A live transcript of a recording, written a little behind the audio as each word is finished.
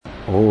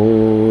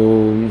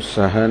ॐ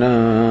सहना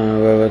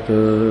भवतु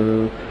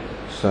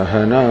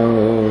सहनौ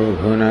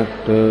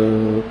भुनक्तु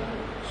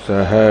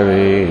सह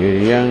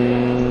वीर्यं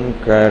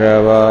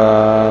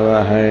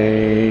करवावहै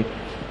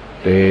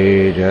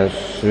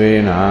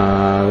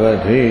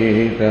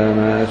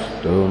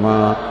तेजस्विनावधीतमस्तु मा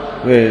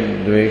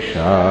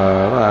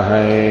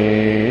विद्विषावहै।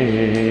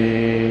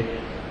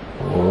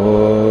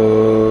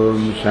 ॐ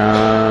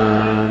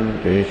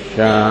शान्ति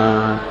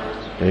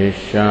शान्ति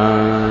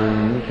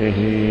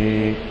शान्तिः।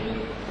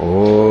 ॐ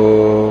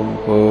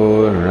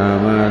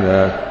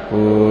पूर्णमदः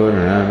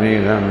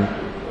पूर्णमिदं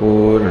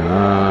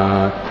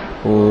पूर्णात्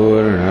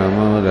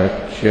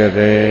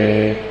पूर्णमुदच्यते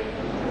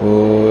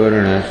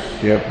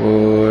पूर्णस्य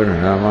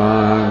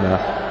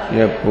पूर्णमादाय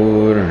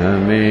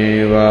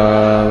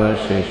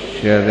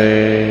पूर्णमेवावशिष्यते।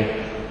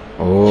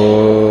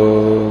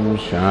 ॐ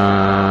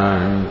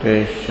शान्ति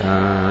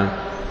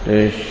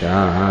शान्ति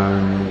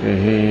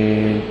शान्तिः।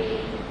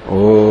 ॐ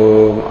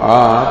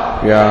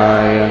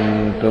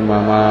आप्यायन्तु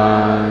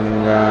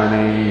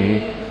ममाङ्गानि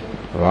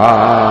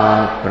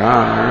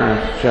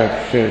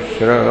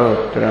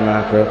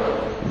वाक्प्राणश्चक्षुश्रोत्रमथो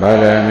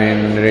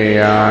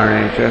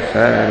बलमिन्द्रियाणि च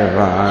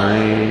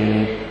सर्वाणि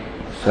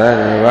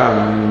सर्वं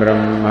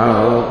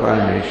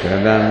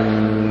ब्रह्मोपनिषदम्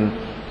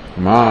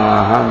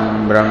माहं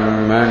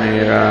ब्रह्म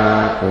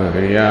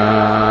निराकुर्याम्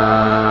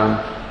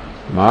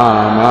मा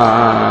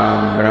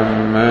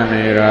ब्रह्म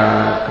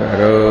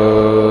निराकरोत्।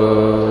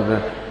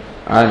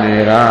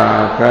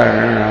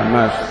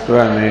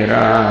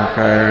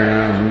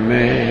 अनिराकरणमस्त्वनिराकरणं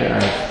मे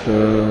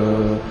अस्तु।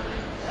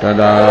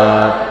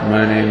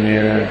 तदात्मनि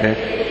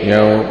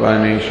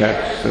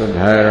निरतयौपनिषत्सु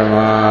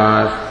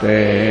धर्मास्ते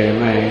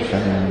मयि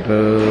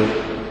सन्तु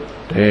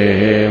ते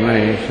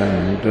मयि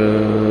सन्तु।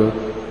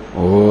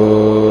 ॐ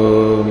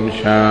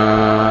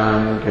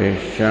शान्ति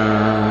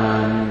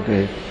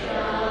शान्ति।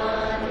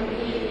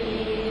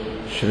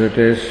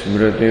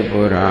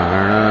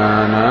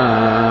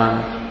 श्रुतिस्मृतिपुराणानाम्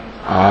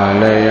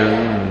आलयं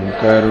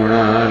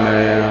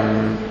करुणालयं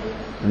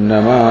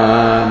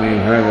नमामि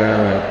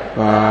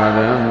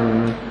भगवत्पादं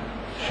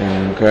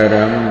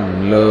शङ्करं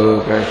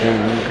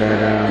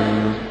लोकशङ्करं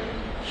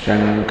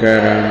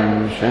शङ्करं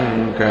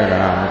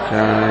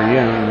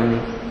शङ्कराचार्यं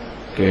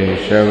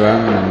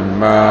केशवं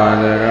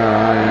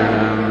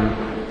बादरायणं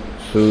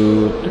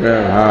सूत्रभाष्यकृतौ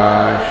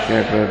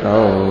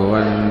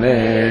वन्दे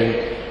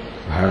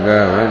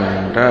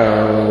भगवन्तौ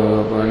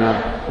पुनः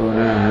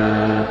पुनः।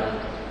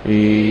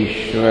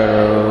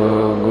 ईश्वरो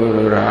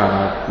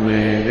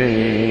गुरुरात्मेति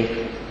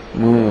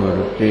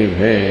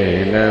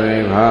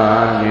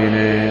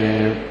मूर्तिभेदविभागिने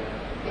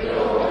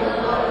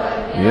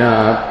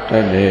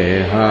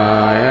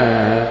व्याप्तदेहाय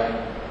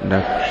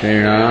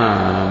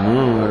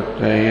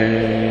दक्षिणामूर्तये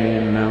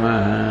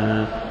नमः।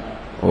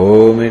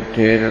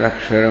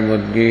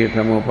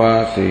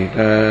 ओमित्येतदक्षरमुद्गीतमुपासीत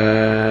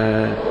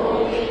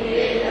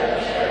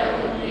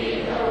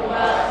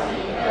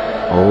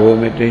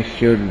ओमिति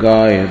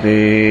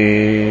ह्युद्गायते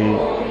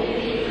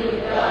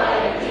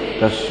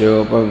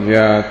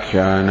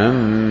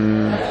तस्योपव्याख्यानम्।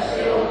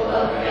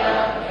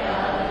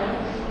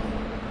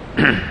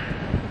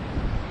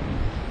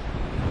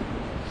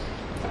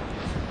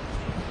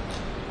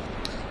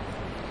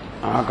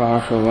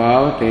 आकाशो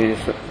वाव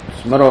तेजस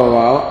स्मरो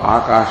वाव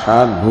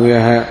आकाशात्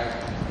भूयः।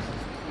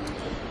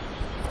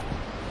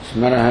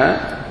 स्मरः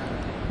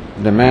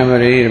the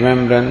memory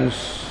remembrance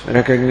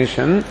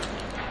recognition.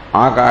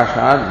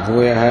 Akashat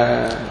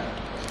bhuyah.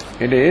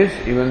 It is,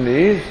 even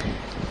this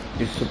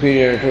is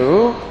superior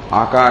to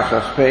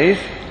Akasha space.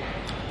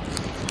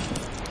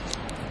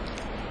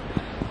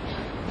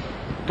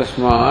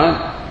 Tasmat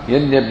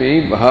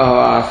yadyapi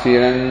bhava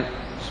asiran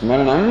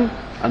smaranam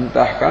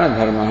antahkara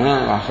dharmaha.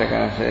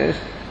 Vasakara says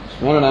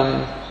smaranam,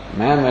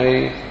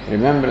 memory,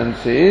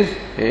 remembrance is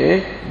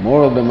a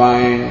mode of the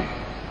mind.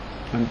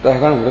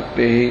 Antahkara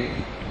vritti.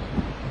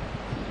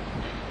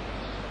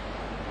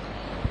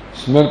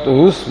 स्मृतु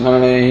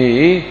स्मरणेहि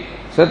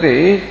सति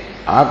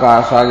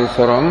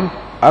आकाशादिस्वरम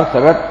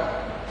अर्थवत्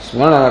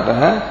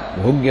स्मरणतः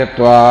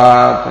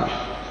भोग्यत्वात्.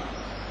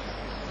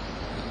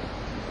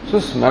 So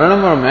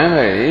smaranam or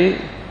memory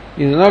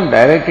is not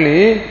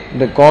directly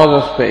the cause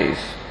of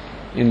space.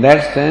 In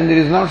that sense, it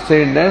is not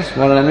said that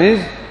smaranam is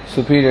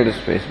superior to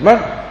space, but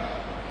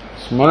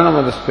smaranam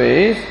of the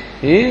space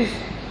is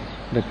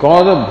the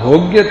cause of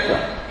bhogyatva.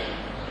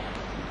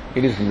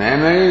 It is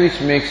memory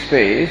which makes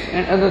space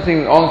and other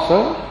things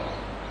also.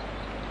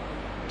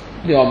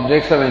 The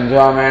objects of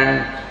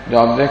enjoyment, the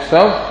objects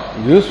of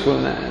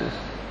usefulness.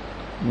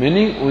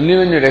 Meaning only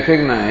when you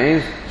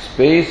recognize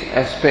space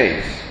as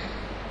space,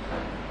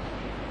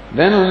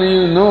 then only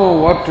you know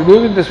what to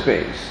do with the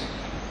space.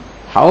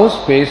 How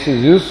space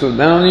is useful,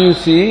 then only you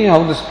see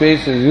how the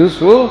space is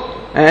useful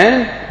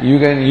and you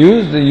can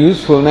use the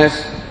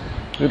usefulness.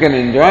 You can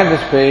enjoy the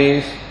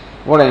space,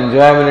 what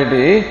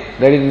enjoyability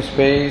that is in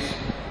space.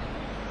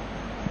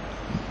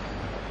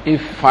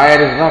 If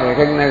fire is not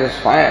recognized as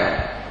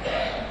fire,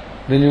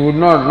 then you would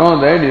not know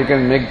that you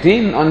can make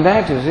tea on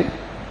that, you see.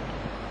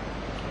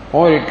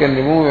 Or it can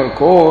remove your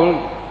cold,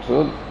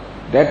 so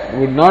that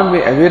would not be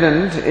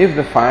evident if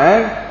the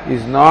fire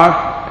is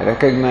not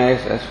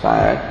recognized as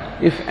fire.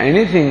 If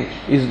anything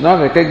is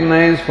not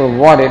recognized for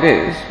what it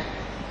is,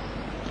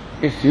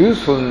 its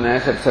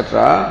usefulness,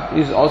 etc.,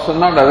 is also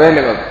not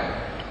available.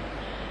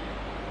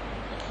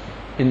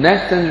 In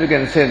that sense, we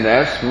can say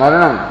that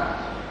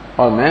smaranam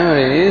or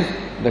memory is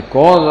the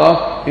cause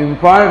of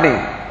imparting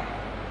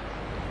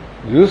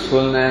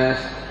usefulness,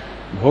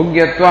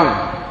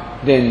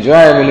 bhogyatvam, the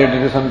enjoyability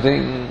to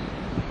something.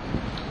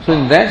 So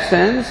in that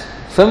sense,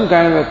 some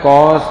kind of a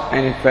cause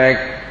and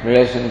effect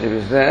relationship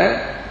is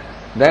there.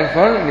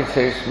 Therefore, it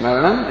says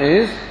smaranam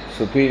is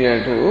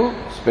superior to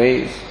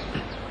space.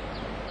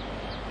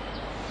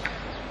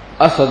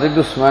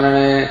 Asaditu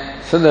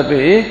smarane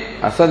sadapi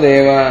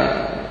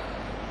asadeva.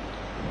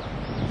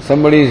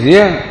 Somebody is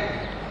here,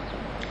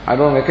 I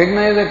don't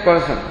recognize that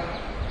person.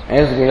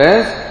 As good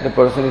as the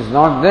person is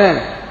not there.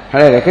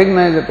 Had I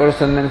recognized the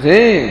person and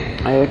say, hey,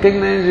 I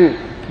recognize you,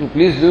 you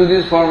please do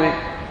this for me.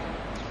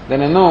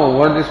 Then I know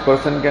what this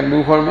person can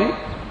do for me.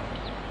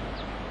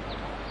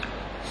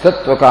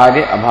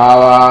 Sattvakari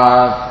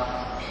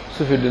abhavat.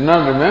 So if you do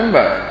not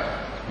remember,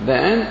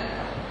 then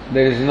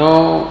there is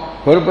no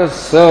purpose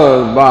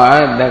served by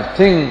that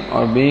thing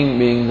or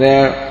being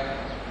there.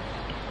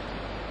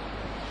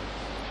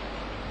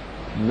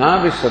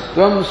 Na vi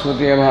sattvam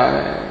smriti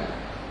abhave.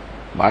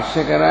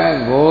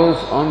 Bhashyakara goes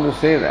on to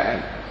say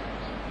that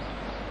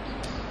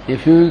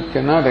if you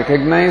cannot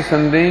recognize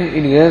something,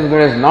 it is as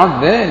good as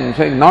not there, in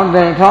fact not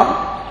there at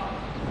all.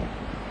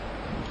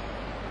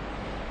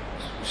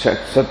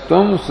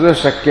 Sattvam sudha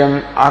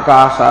shakyam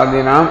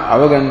akasadinam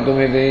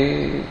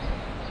avagantumiti.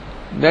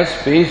 That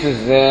space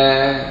is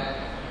there,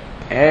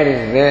 air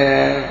is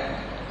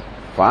there,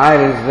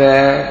 fire is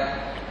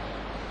there.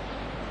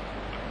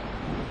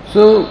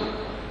 So,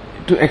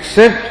 to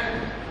accept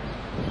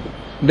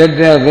that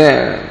they are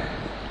there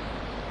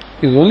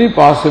is only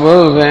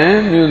possible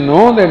when you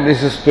know that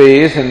this is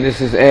space and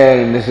this is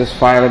air and this is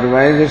fire,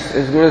 otherwise it's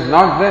as good as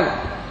not there.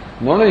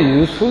 Not a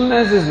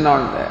usefulness is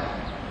not there.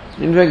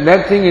 In fact,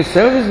 that thing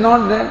itself is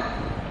not there.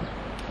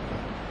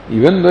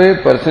 Even though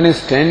a person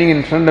is standing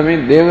in front of me,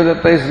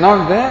 Devadatta is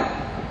not there.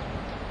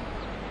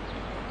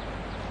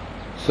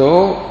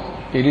 So,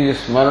 it is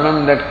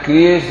smaranam that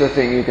creates the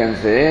thing, you can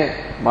say,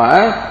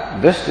 by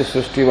drishti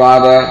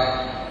srishtivada.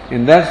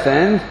 In that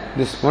sense,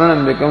 this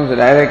smaranam becomes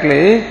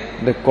directly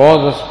the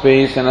cause of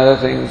space and other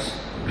things.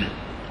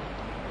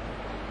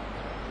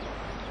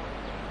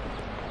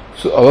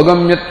 So,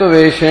 avagamyatva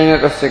veshena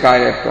tasya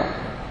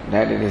karyatvam,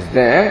 that it is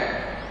there.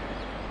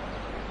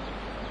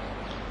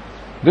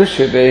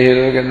 Drishyate hi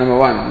loke, number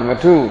one. Number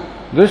two,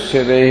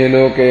 drishyate hi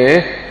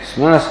loke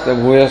smarasta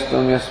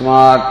bhuyastam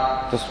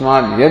yasmat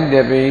tasmat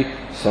yadyapi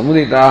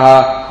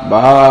samuditaha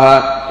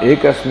bahavaha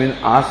ekasmin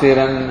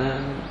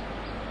asiran.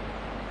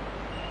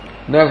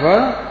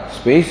 Therefore,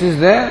 space is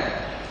there.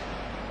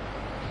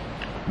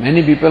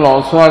 Many people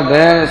also are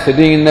there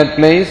sitting in that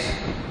place.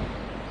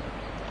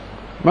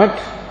 But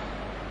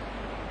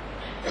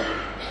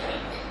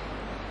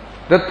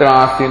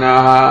tatra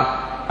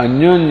asinaha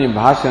anyonya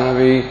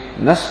bhashanavi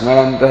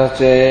nasmarantah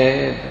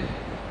chet.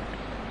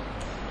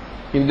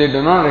 If they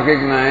do not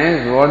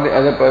recognize what the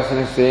other person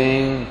is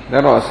saying, they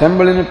are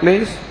assembled in a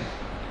place,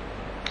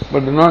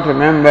 but do not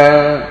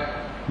remember,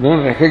 do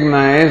not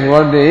recognize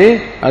what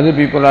the other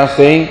people are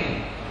saying,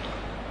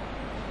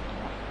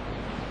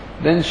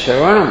 then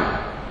Shravanam,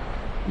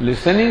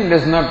 listening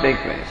does not take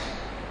place.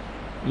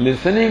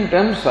 Listening in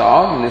terms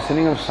of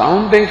listening of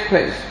sound takes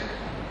place.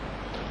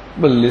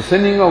 But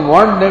listening of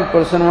what that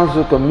person wants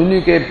to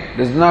communicate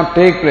does not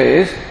take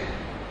place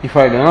if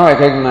I do not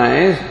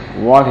recognize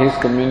what he is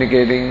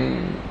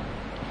communicating.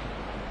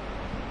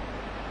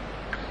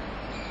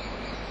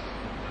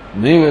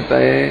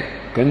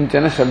 Nivataye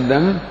kanchana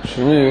shabdam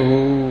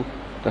shrunuyuhu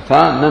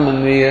tatha na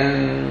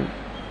manviyan.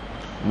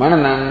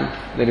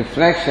 Mananam, the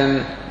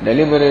reflection,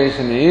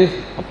 deliberation is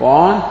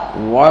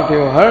upon what you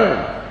heard.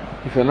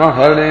 If you have not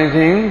heard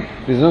anything,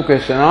 there is no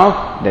question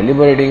of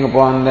deliberating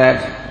upon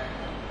that.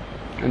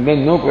 And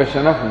then no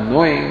question of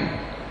knowing.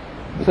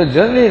 So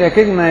generally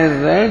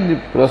recognize that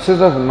the process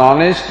of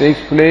knowledge takes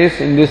place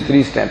in these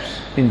three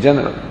steps in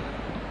general.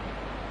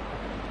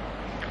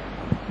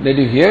 That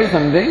you hear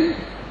something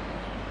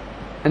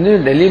and then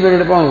you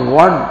deliberate upon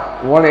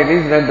what it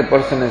is that the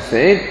person has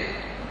said.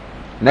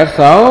 That's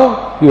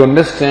how you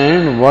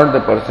understand what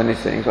the person is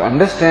saying. So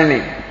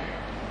understanding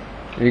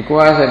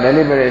requires a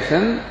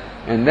deliberation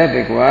and that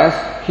requires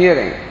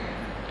hearing.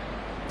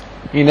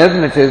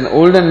 Inasmuch as in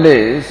olden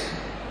days,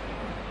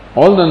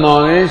 all the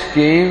knowledge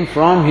came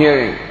from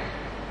hearing.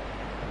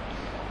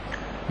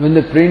 When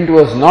the print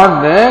was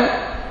not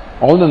there,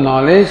 all the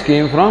knowledge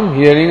came from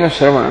hearing or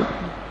Shravanam.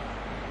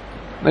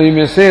 Now you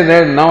may say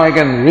that now I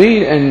can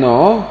read and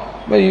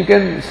know, but you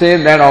can say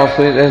that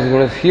also is as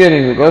good as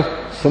hearing because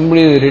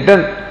somebody has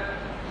written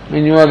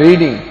and you are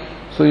reading.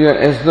 So you are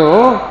as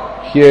though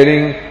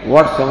hearing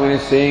what someone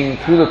is saying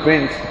through the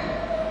print.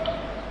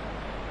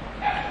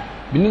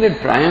 Meaning the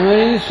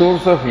primary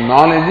source of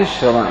knowledge is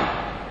Shravanam.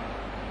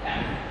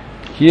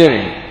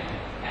 Hearing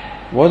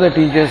what the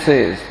teacher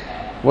says,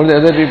 what the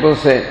other people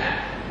say.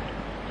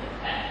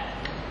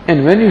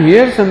 And when you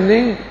hear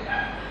something,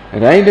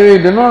 right away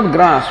you do not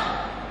grasp.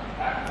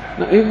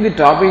 Now, if the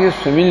topic is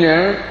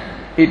familiar,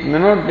 it may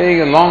not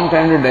take a long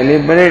time to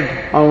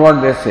deliberate on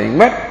what they are saying.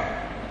 But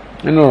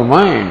in our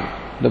mind,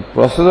 the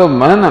process of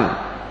mananam,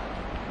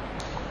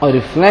 or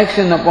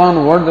reflection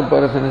upon what the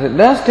person has said,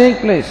 does take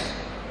place.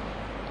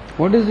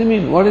 What does he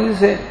mean? What does he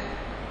say?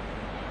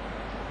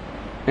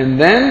 And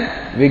then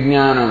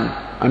vijnanam,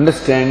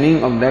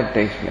 understanding of that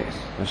takes place.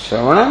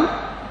 Shravanam,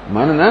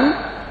 mananam,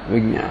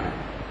 vijnanam.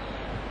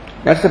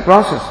 That's the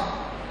process.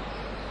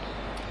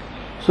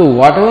 So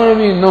whatever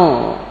we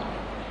know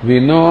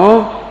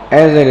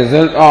as a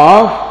result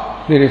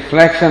of the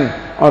reflection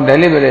or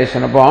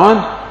deliberation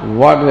upon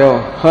what we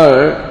have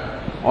heard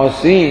or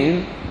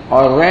seen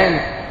or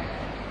read.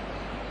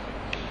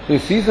 So you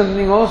see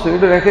something also, you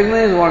have to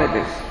recognize what it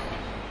is.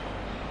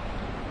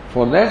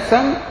 For that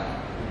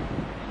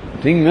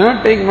something may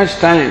not take much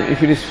time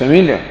if it is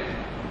familiar.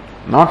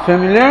 Not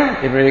familiar,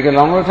 it will take a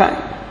longer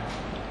time.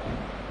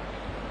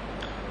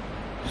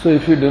 So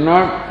if you do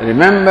not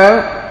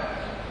remember,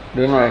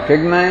 do not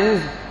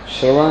recognize,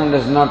 Shravan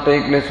does not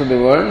take place with the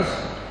words,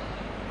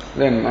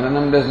 then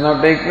Mananam does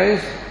not take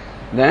place,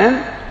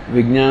 then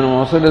Vijnanam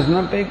also does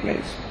not take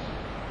place.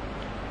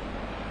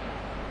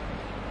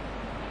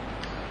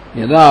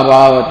 Yada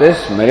bhavate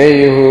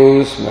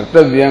smareyuhu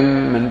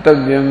smartavyam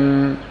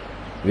mantavyam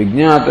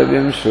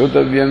vijnatavyam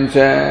shrotavyam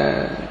cha.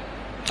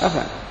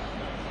 Okay.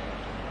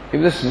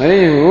 If the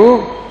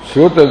smareyuhu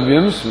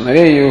shrotavyam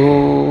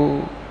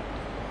smareyuhu,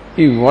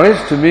 if what is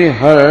to be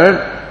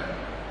heard,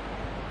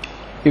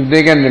 if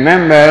they can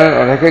remember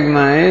or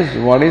recognize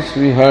what is to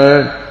be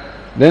heard,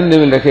 then they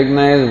will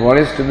recognize what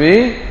is to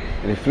be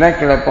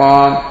reflected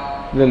upon,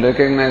 they will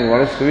recognize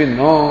what is to be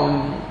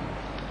known.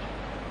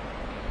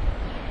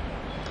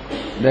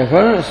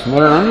 Therefore,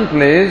 Smaranam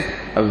plays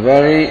a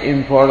very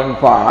important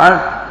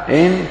part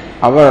in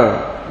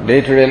our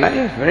day-to-day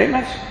life, very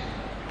much.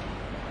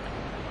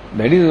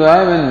 That is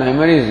why when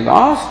memory is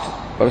lost,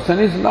 person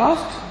is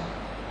lost.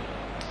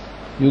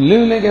 You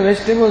live like a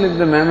vegetable if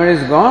the memory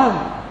is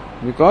gone,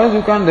 because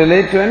you can't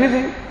relate to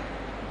anything.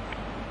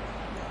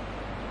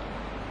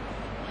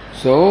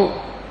 So,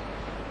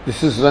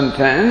 this is one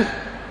thing.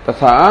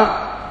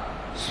 Tatha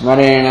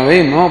smarena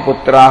vai mo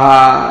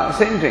putraha,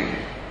 same thing.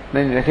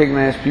 Then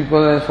recognize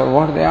people as for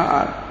what they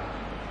are.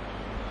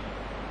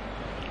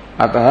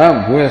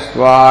 Ataha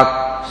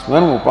bhuyastvat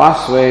smaram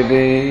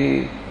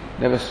upasvaiti.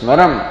 There was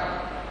smaraha,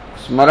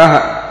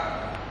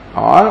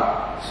 or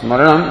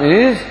smaranam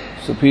is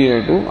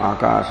superior to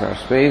akasha,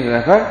 space,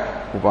 therefore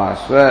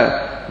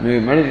upasva. May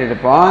we meditate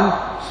upon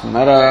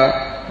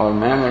smara or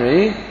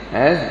memory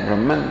as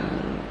Brahman.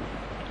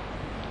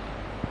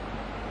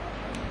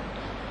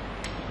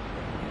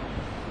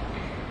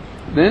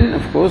 Then,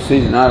 of course, Sri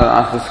Narada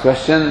asked this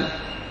question,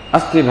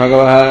 Asti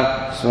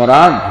Bhagavah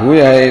Smarat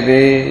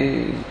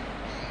Bhuyahede.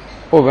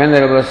 Oh,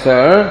 Venerable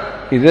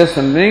Sir, is there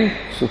something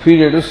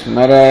superior to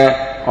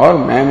smara or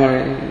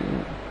memory?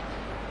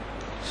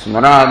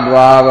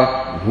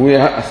 Smaradvav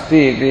Bhuyah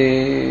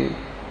Asti.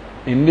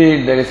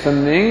 Indeed, there is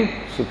something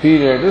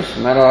superior to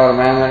smara or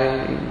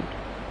memory.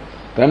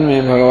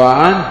 Tanme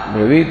Bhagavan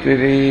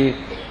Bhavitviti.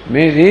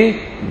 May the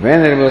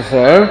Venerable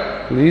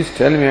Sir please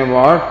tell me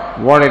about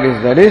what it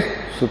is that is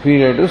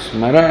superior to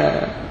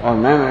smara or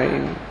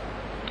memory.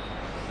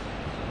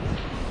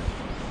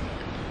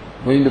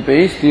 Going to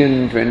page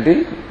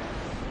 320.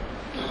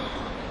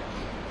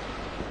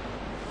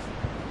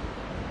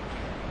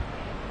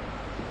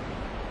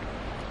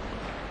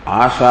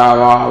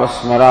 Ashava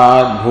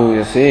smarat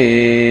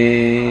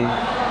bhuyase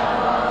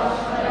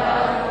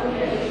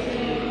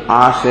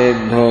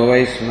Ashedho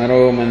vai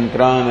smaro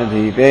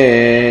mantranadhite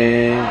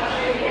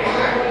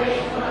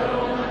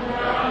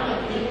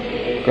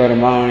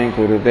Karmani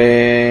kurute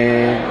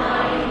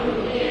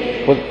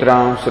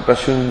Putram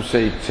pashum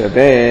se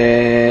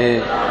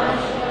ichchate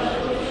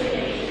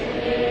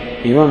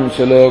Imam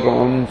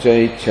chalokamam cha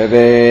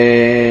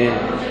ichchate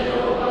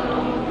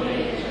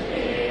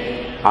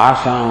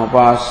Asham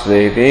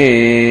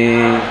upasveti.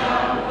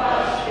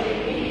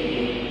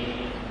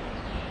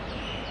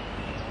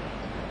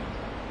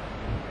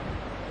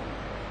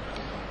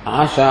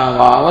 Asha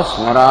vava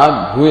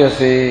smarat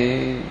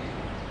bhuyase.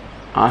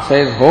 Asha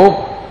is hope.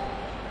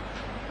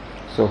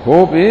 So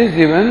hope is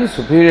even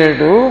superior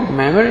to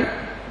memory.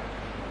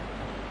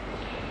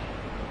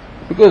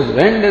 Because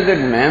when does that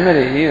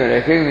memory or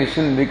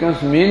recognition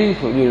becomes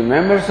meaningful? You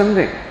remember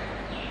something.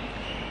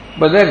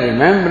 But that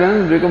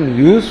remembrance becomes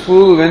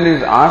useful when there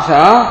is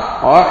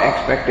asha or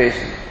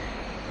expectation,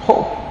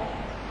 hope.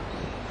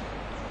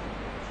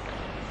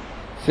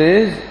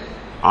 Says,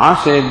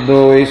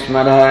 asheddo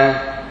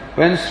smara,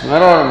 when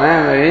smara or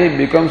memory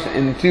becomes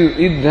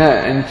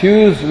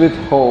enthused with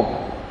hope,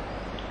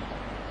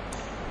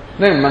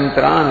 then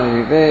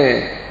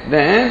mantranadhite,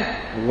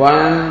 then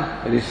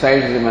one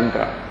recites the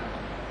mantra.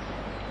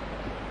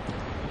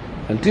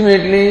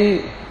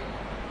 Ultimately,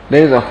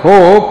 there is a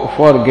hope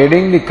for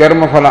getting the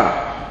karma phala.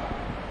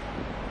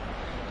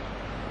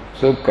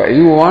 So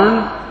you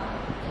want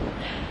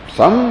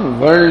some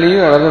worldly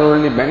or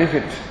otherworldly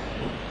benefit.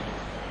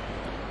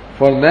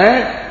 For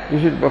that, you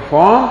should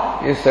perform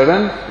a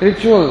certain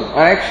ritual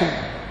or action.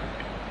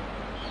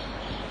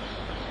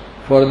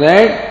 For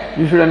that,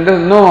 you should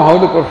know how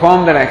to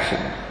perform that action.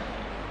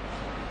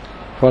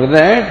 For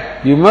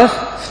that, you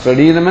must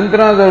study the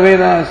mantras or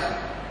Vedas.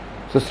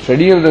 So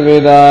study of the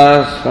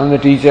Vedas from the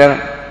teacher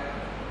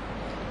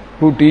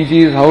who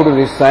teaches how to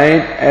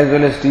recite as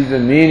well as teach the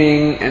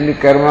meaning and the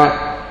karma.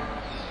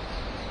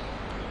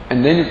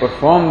 And then you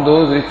perform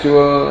those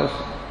rituals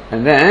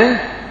and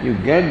then you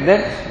get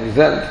that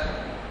result.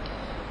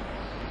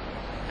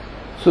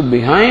 So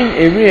behind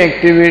every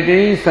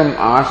activity some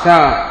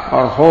asha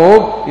or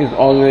hope is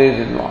always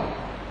involved.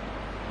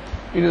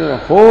 It is a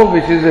hope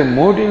which is a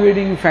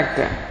motivating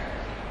factor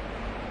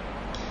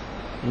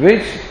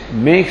which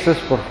makes us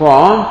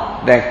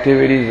perform the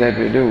activities that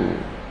we do.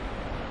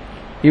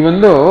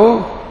 Even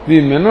though we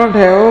may not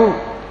have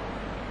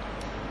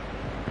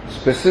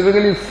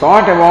specifically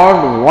thought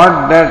about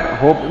what that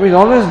hope is,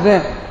 always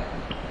there.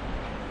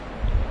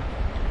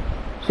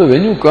 So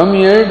when you come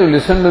here to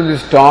listen to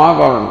this talk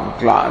or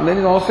class, there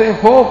is also a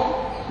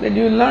hope that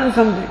you will learn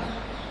something.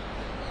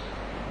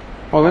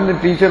 Or when the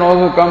teacher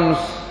also comes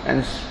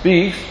and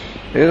speaks,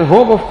 there is a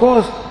hope, of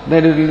course,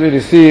 that it will be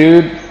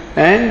received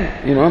and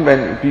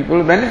people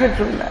will benefit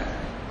from that.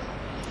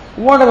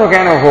 Whatever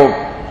kind of hope.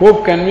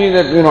 Hope can be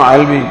that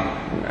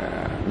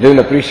they will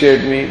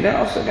appreciate me. There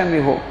also can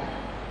be hope.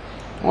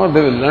 Or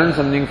they will learn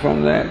something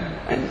from that,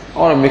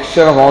 or a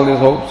mixture of all these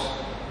hopes.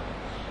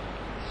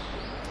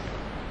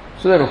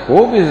 So that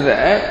hope is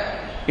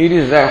there. It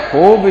is that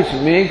hope which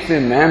makes a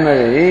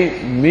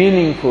memory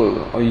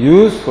meaningful or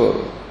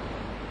useful.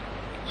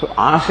 So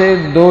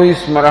asha do is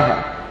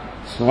smaraha.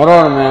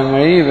 Smara or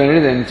memory, when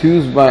it is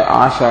enthused by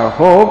asha or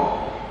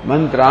hope,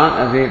 mantran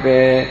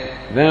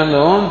avete, then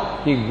alone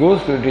he goes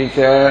to the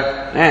teacher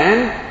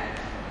and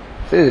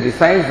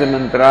recites the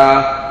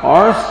mantra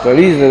or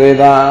studies the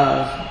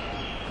Vedas.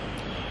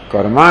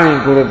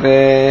 Karmani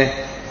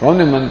kurate, from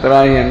the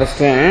mantra he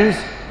understands,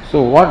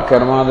 so what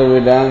karma will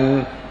be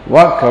done,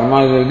 what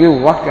karma will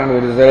give, what kind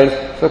of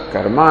results, so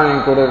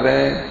karmani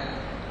kurate.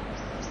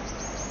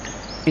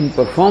 In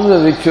performing the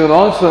ritual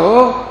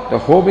also, the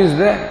hope is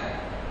there.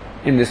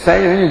 In this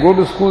side, when you go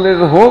to school, there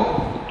is a hope.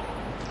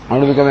 I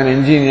want to become an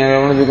engineer, I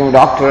want to become a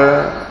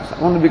doctor,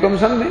 I want to become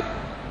something.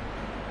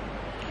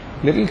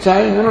 Little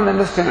child may not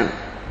understand.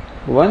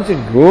 Once it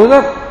grows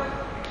up,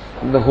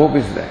 the hope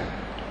is there.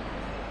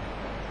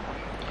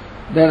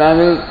 Then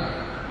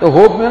the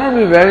hope may not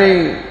be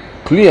very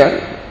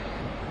clear,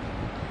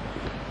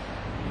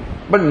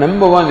 but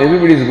number one,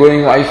 everybody is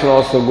going, I shall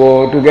also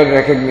go to get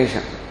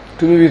recognition,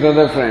 to be with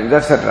other friends,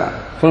 etc.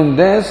 From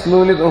there,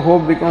 slowly the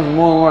hope becomes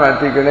more and more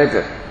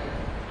articulated.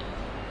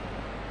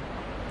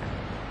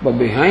 But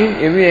behind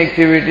every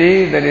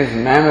activity there is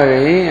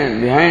memory,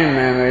 and behind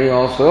memory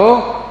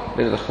also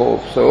there is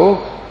hope. So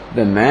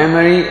the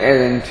memory as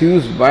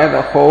enthused by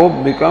the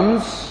hope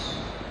becomes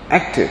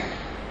active.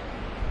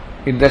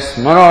 If the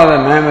smara or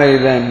the memory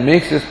then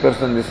makes this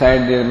person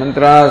recite their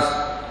mantras,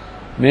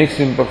 makes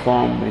him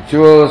perform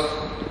rituals,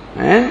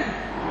 and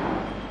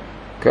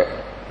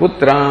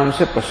putram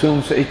se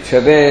pasum se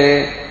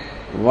ichchade.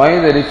 Why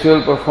the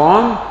ritual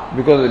performed?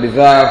 Because the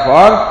desire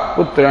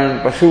for putra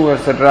and pashu,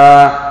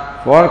 etc.,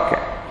 for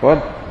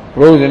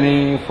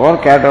progeny, for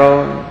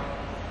cattle.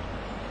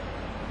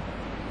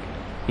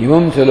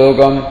 Imam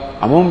chalokam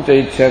amum cha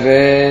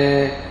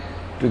ichchade,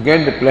 to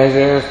get the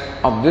pleasures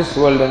of this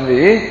world and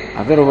the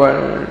other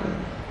world.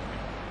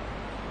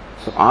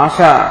 So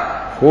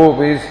asha,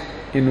 hope is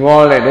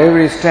involved at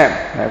every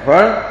step.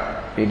 Therefore,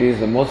 it is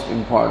the most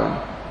important.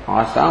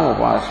 Asam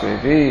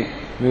upasveti,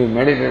 we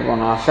meditate on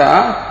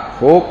asha,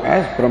 hope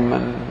as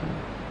Brahman.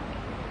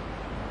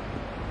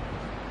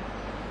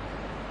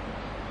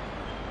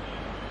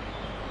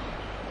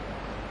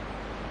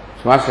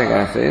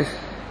 Swastikara says,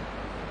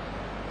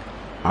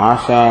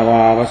 Asha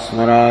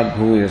vavasmarat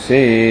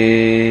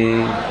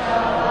bhuyase.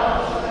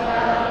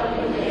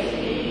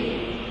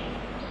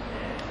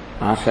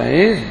 Asha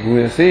is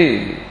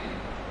bhuyase,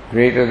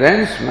 greater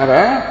than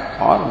smara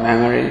or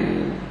memory.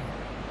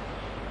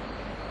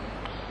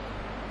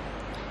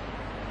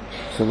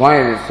 So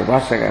why this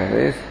Subhashtakara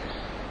says,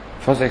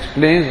 first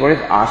explains what is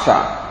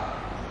asha.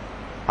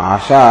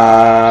 Asha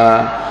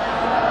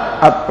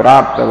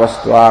aprapta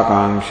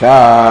vastuakanksha.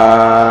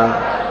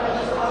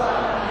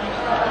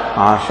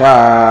 Asha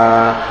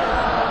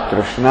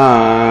trishna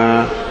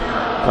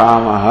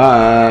kamaha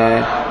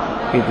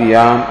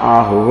itiyam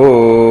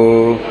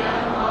ahuhu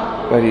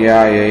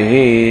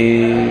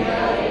paryayahi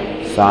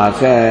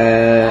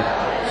sacha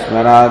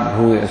smarat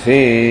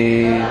bhuyase.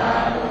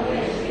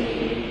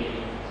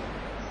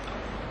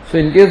 So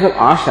in case of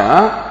asha,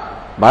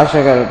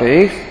 Bhashyakara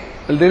takes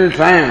a little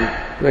time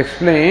to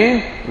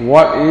explain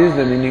what is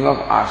the meaning of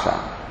asha.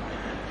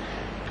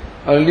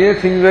 Earlier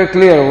things were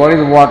clear, what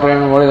is water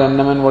and what is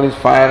annam and what is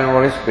fire and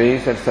what is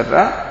space,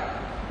 etc.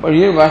 But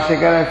here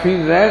Bhashyakara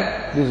feels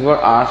that this word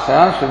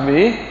asha should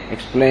be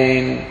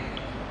explained.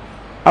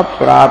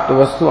 Aprapta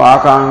vastu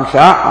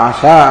akanksha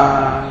asha.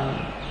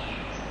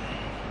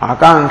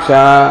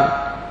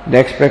 Akanksha, the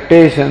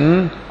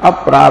expectation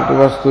of prapt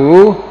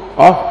vastu,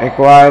 of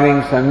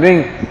acquiring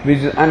something which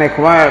is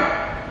unacquired.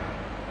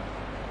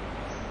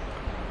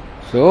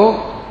 So,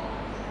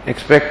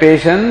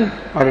 expectation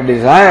or a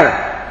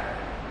desire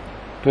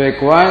to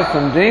acquire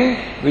something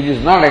which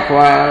is not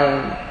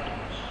acquired.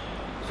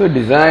 So,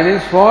 desire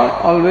is for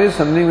always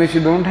something which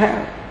you don't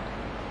have.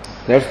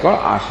 That's called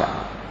asha.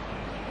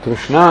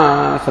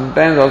 Trishna,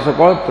 sometimes also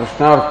called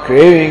trishna or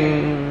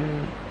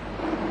craving.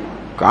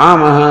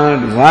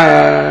 Kamaha,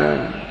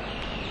 desire.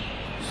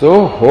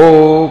 So,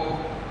 hope,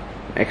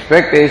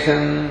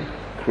 expectation,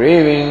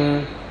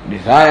 craving,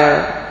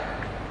 desire.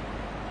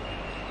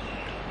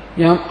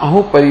 Yam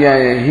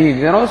ahuparyayahi,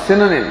 they are all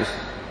synonyms.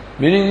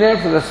 Meaning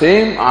that for the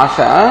same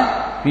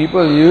asha,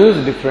 people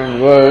use different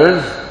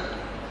words.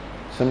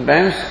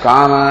 Sometimes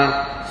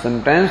kama,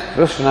 sometimes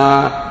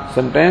trishna,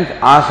 sometimes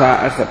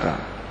asha, etc.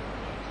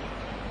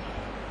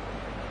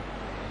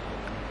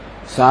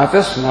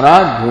 Sacha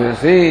smarat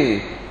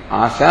bhuyase,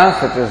 asha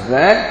such as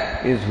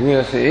that is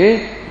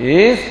bhuyase,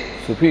 is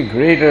sufi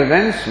greater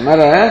than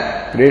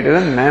smara, greater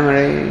than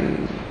memory.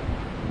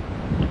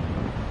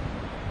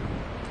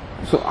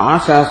 So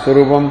asha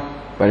swarupam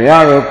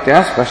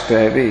paryavaktya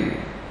spashtayati.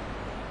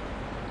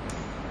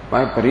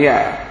 By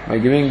paryaya, by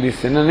giving these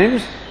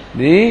synonyms,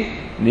 the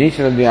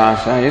nature of the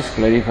asha is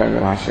clarified by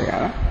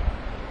Bhashyakara.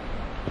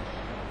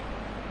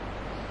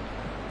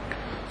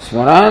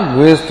 Smarat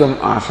bhuyastam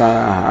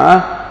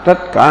ashayaha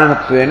tat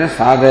karanattvena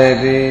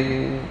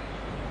sadhayati.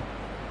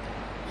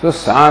 So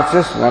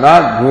sacha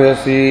smarat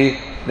bhuyasi,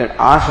 that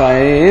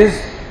asha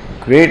is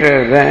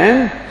greater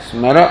than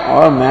smara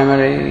or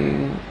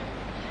memory.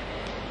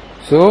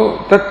 So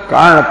tat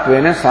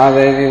karanattvena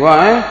sadhayati.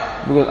 Why?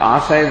 Because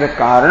asha is the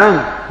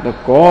karanam, the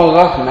cause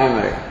of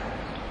memory.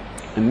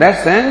 In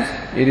that sense,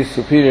 it is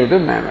superior to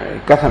memory.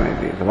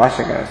 Kathamiti, the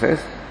Bhashyakara says,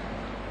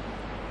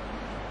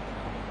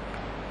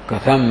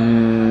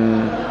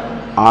 Katham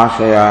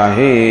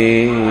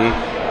ashayahi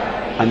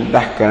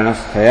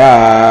antahkaranasthaya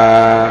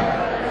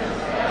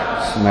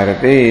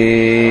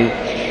smarati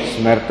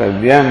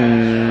smartavyam.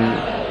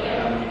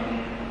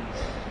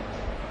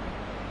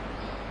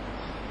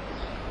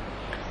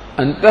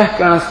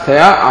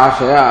 Antahkaranasthaya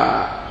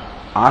ashaya.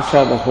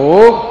 Asha, the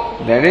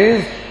hope that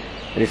is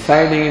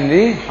residing in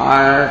the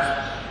heart.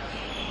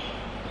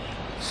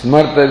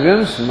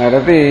 Smartavyam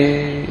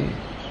smarati.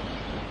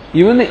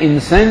 Even the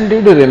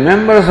incentive to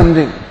remember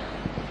something.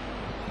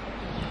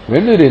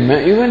 When you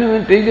remember, even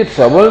when you take the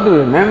trouble to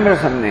remember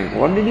something,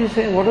 what did you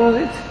say? What was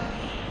it?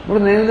 What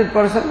was the name of that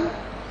person?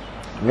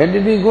 Where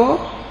did he go?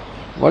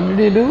 What did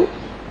he do?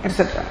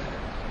 Etc.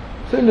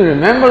 So to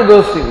remember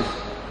those things.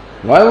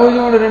 Why would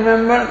you want to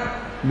remember?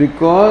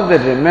 Because the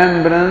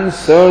remembrance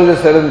serves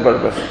a certain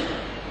purpose.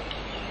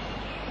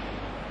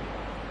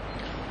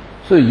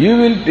 So you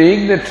will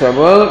take the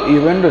trouble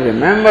even to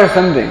remember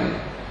something,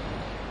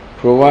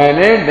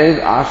 provided there is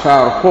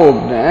asha or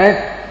hope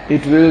that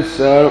it will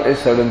serve a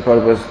certain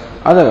purpose.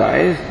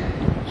 Otherwise,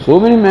 so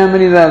many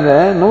memories are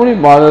there, nobody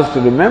bothers to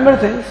remember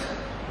things.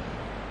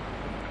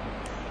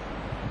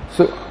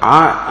 So,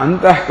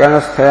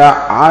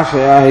 antahkaranasthaya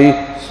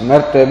ashayahi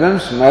smartavyam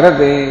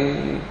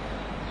smarati.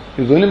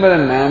 It is only by the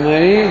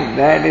memory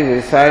that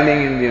is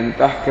residing in the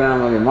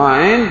antahkaranam of the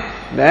mind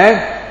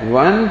that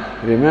one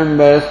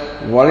remembers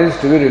what is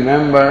to be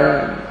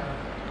remembered.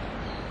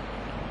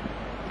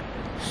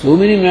 So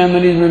many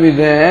memories may be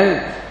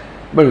there,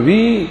 but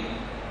we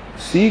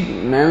seek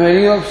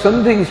memory of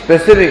something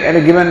specific at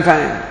a given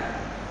time.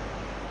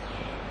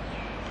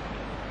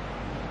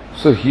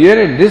 So here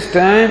at this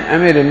time I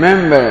may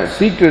remember,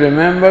 seek to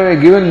remember a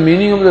given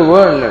meaning of the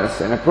word, let us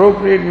say, an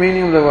appropriate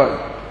meaning of the word.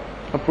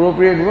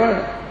 Appropriate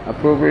word,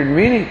 appropriate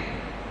meaning.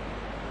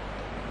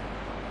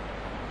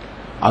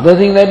 Other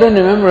things I don't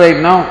remember right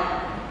now.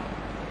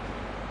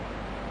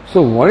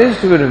 So what is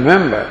to be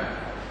remembered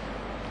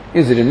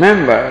is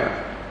remembered,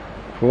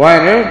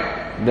 provided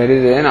there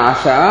is an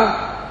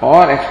asha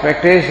or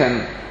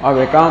expectation of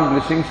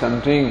accomplishing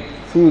something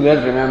through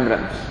that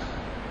remembrance.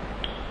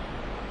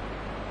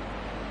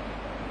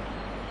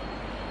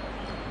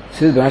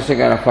 Says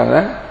Bhashyakara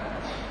further,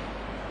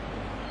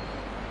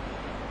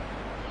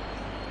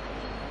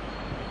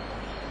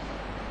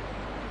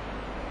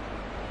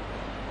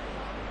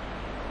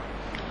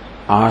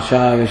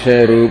 आशा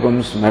विषय रूपम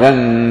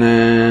स्मरन्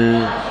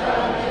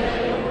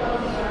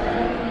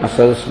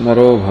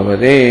असस्मरो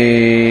भवते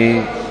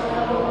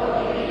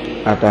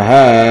अतः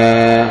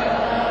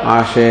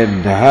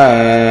आशेद्धः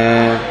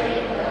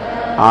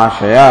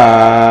आशया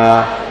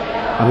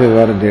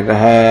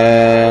अभिवर्धितः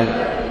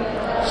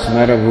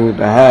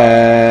स्मरभूतः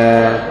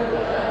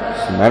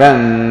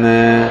स्मरन्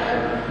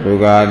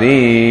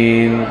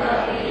ऋगादीन्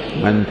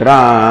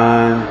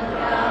मंत्रान्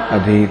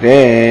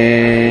अधीते.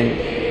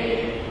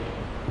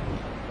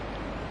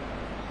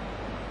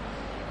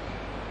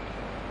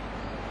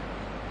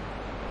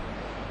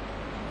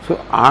 So,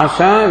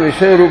 asha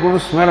vishaya rupam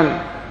smaran,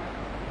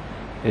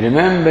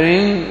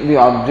 remembering the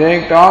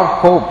object of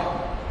hope.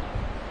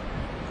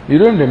 You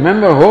don't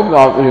remember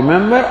hope,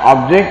 remember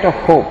object of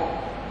hope.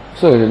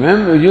 So,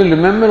 remember, you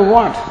remember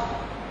what?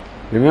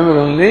 Remember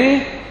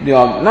only the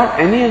not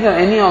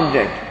any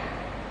object,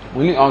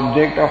 only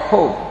object of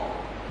hope.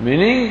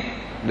 Meaning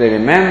the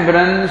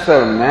remembrance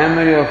or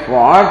memory of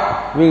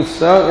what will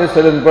serve a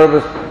certain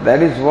purpose.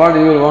 That is what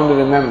you will want to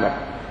remember.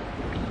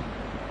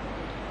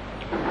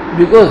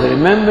 Because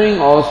remembering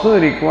also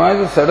requires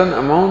a certain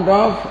amount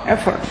of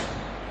effort.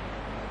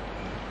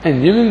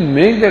 And you will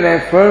make that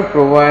effort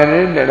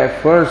provided that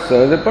effort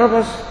serves the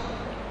purpose.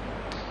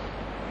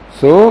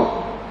 So,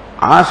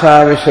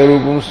 Asha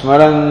Vishwarupam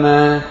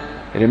Smaran,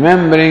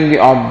 remembering the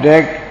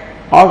object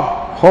of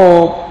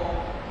hope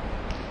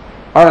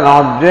or an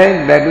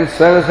object that will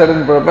serve a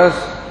certain purpose.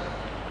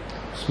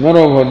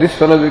 Smarobha, this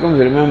fellow becomes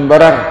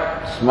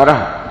rememberer,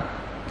 smaraha.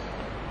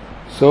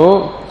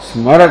 So,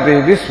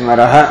 smarati this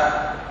smaraha.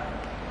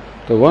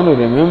 The one who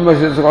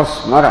remembers is called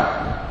smara.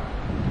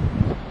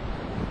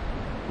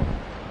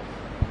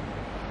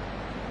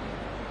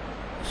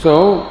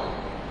 So,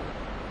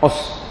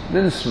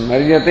 then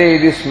smaryate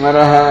iti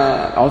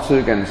smaraha also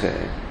you can say.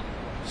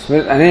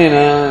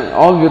 Anena,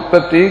 all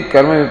vyutpatti,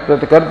 karma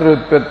vyutpatti, kartru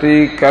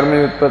vyutpatti, karma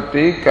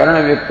vyutpatti,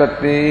 karana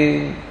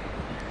vyutpatti.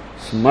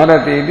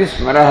 Smarati iti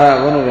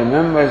smaraha, one who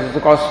remembers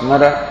is called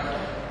smara.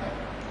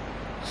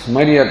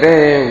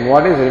 Smaryate,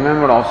 what is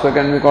remembered also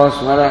can be called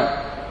smara.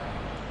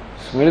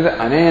 Smarita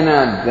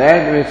anena,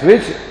 that with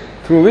which,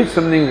 through which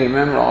something is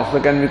remembered also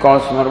can be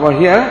called smara. But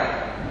here,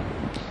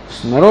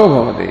 smaro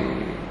bhavati.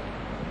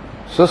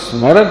 So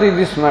smarati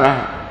iti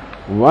smara.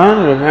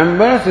 One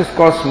remembers is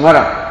called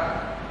smara.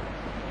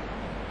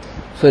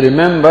 So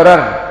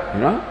rememberer,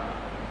 you know.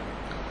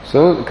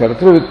 So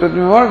kartru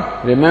vyutpatti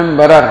what?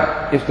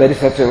 Rememberer, if there is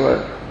such a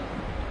word.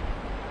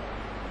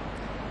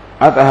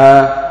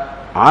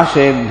 Ataha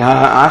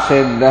asheddah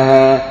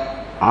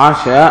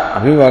asha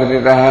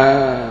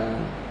abhivarditah.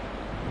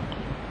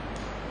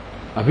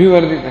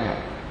 Abhivarditah.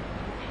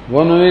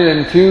 One who is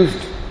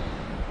enthused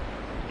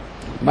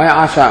by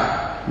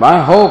asha, by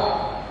hope.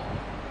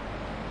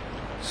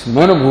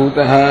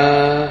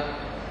 Smarabhutaha,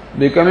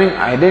 becoming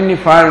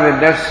identified with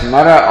that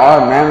smara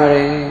or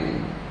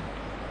memory.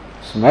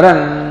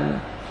 Smaran.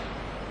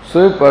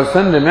 So a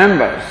person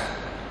remembers.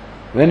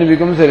 When he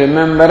becomes a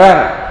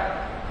rememberer,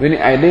 when he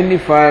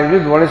identifies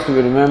with what is to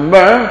be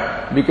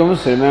remembered,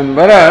 becomes a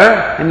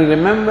rememberer and he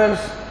remembers.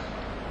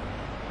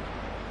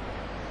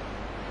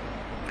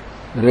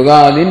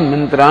 Rugadin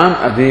mantran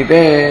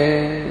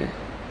adhite.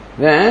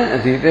 Then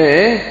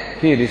adhite,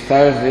 he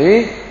recites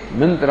the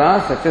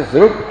mantras such as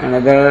Ruk and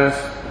others.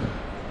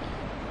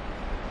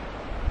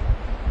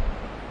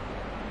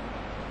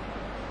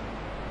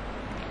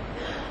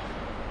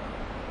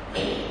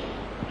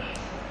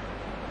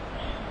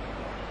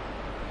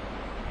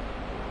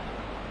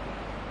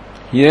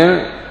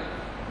 Here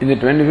in the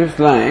 25th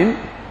line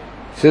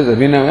says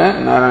Abhinava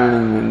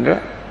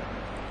Narayanandra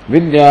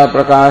Vidya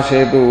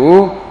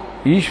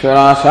Prakashetu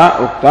Ishvarasha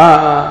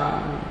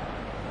Ukta.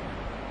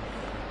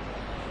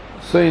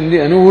 So in the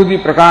Anubhuti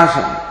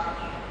Prakasam,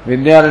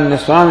 Vidyaranya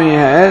Swami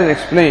has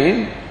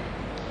explained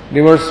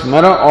the word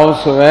smara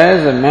also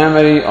as a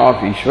memory of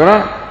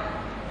Ishvara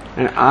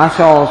and asha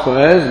also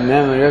as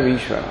memory of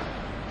Ishvara.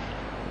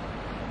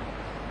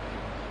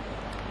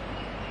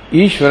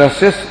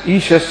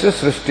 Ishasya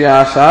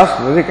srishtyasa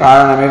smriti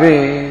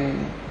karanamide.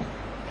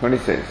 What he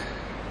says.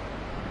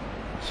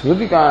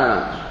 Smriti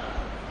karanam.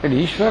 And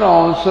Ishvara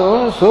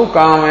also so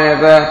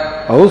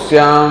kamayata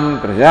ahusyam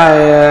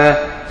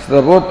prajaya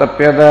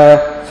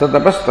sadapotapyata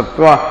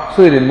satapastatva.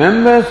 So he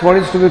remembers what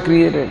is to be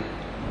created.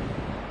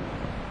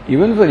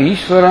 Even for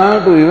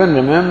Ishvara to even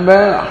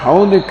remember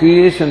how the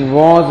creation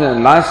was in the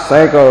last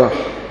cycle,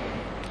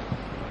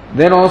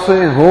 then also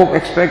in hope,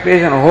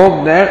 expectation,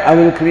 hope that I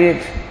will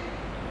create.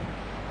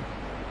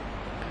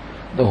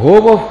 The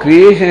hope of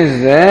creation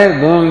is there,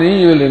 then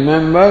only you will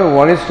remember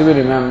what is to be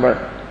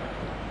remembered.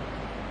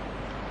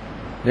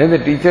 Then the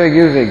teacher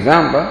gives the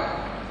example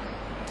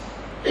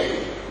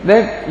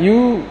that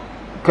you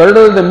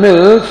curdle the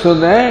milk so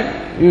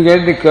that you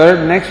get the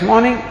curd next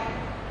morning.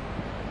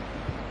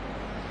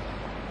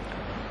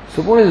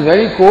 Suppose it's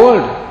very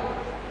cold,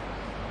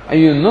 and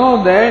you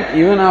know that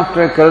even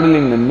after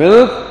curdling the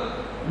milk,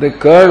 the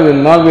curd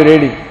will not be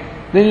ready.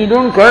 Then you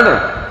don't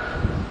curdle.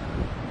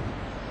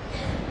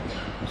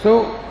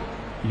 So,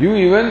 you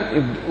even,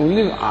 if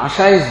only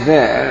asha is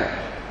there,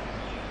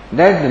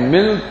 that the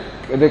milk,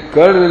 the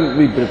curd will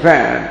be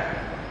prepared,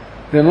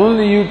 then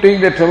only you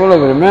take the trouble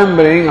of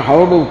remembering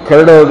how to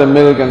curdle the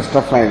milk and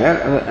stuff like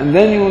that, and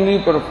then you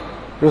only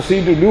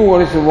proceed to do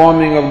what is the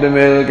warming of the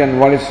milk and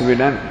what is to be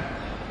done.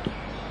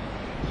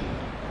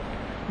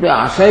 The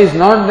asha is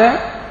not there.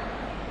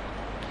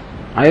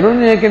 I don't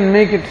think I can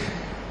make it.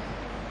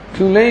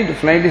 Too late, the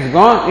flight is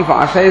gone. If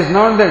asha is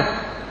not there,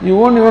 you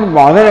won't even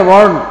bother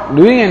about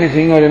doing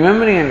anything or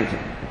remembering anything.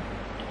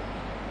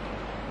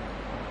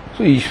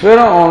 So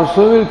Ishvara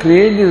also will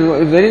create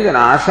this. If there is an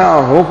asha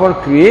or hope for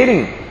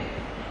creating,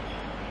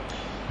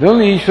 then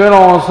only Ishvara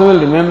also will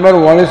remember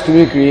what is to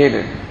be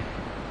created.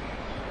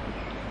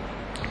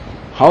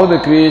 How the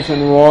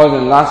creation was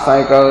in last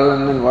cycle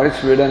and then what is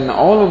to be done.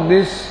 All of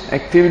this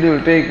activity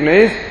will take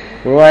place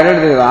provided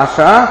there is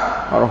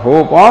asha or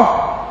hope of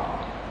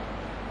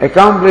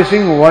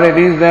accomplishing what it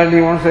is that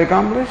he wants to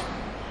accomplish.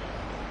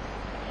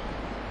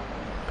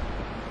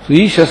 So,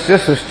 Ishasya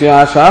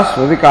Srishtyasha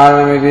Smriti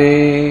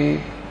Karanamiti.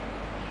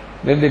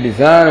 That the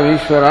desire of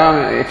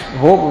Ishvara,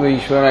 hope of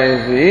Ishvara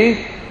is the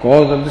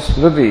cause of the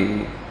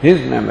Smriti,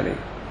 his memory.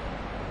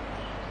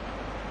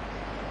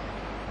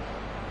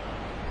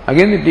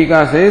 Again the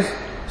Tika says,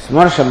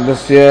 Smar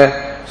Shabdasya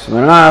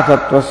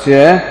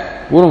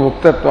Smaranatattvasya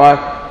Purmuktatvat.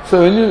 So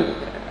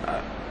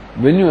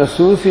when you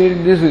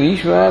associate this with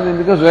Ishvara, then it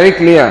becomes very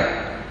clear.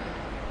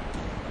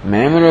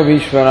 Memory of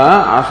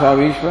Ishvara, Asha of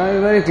Ishvara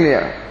is very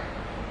clear.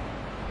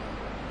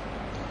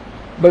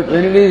 But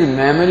when it is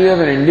memory of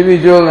an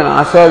individual and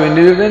Asha of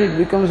individual, then it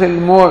becomes a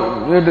little more,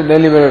 we have to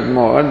deliberate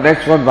more.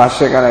 That's what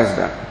Bhashyakara has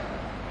done.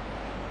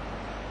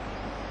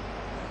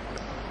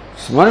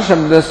 Smar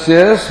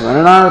Shabdasya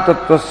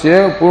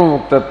Smaranartattvasya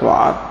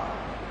Purmuktatvat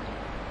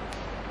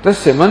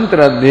Tasya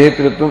mantra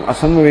adhyetritvam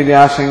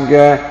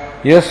asamvidyasankya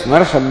Yes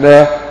smar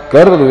shabda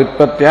kardu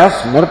vitpatya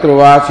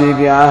smartruvachi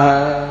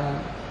idyaha.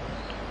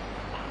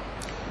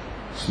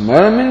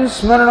 Smara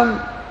means smaranam,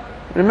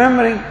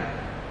 remembering.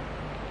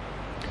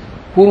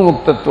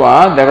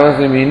 Purmuktatva, that was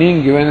the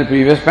meaning given in the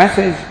previous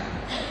passage.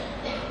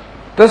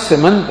 Tasya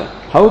mantra.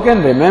 How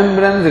can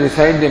remembrance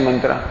recite the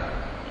mantra?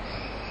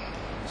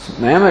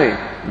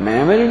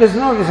 Memory does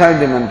not recite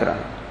the mantra.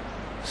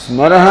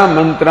 Smaraha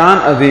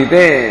mantran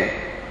adhite.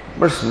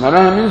 But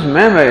smaraha means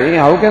memory.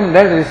 How can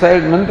that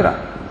recite mantra?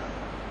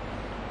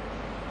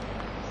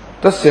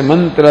 Tasya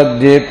mantra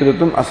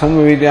adhyetrutum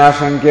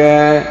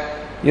asamvidyasankya.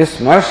 Yes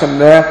smar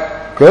shabda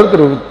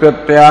kartru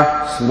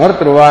vitpatya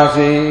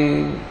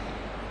smartruvachi.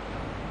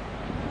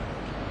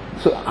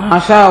 So,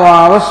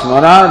 Ashavava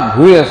Smara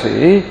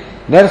Bhuyasi,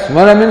 there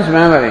Smara means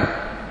memory.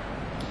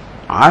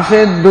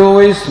 Ashedho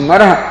is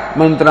Smara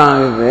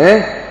mantra,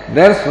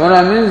 there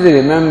Smara means the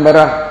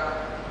rememberer.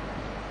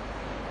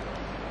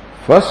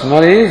 First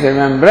Smara is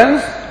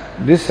remembrance,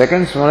 this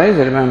second Smara is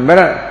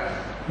rememberer.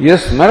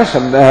 Yes Smara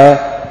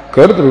Shabda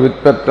Kartru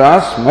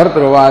Vitpatta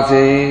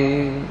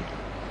Smartruvachi.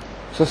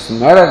 So,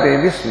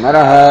 Smarate is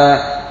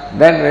Smaraha.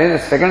 That way, the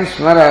second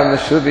Smara of the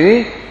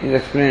Shruti is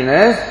explained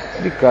as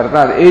the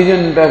Karta, the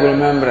agent of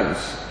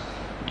remembrance.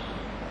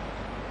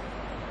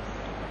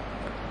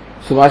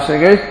 So,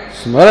 Bhashyakara is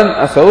Smaran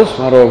asau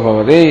smaro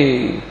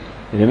bhavati.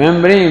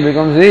 Remembering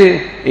becomes the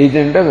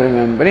agent of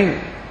remembering.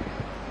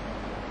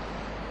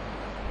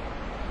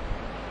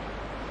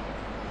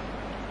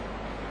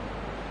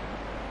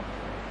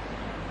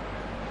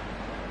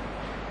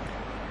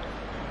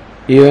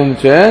 Evam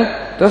cha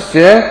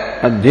tasya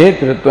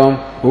adhyetritvam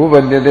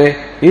upapadyate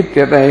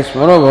ityatah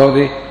smaro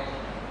bhavati.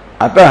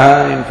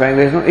 Ataha, in fact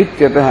there is no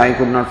ityatah, I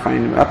could not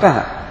find.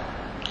 Ataha,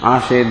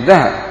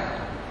 asheddah,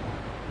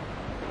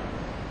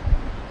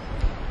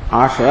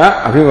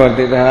 ashaya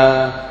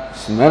abhivarditah,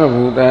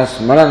 smarabhutah,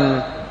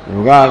 smaran,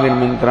 rugadir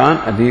mantran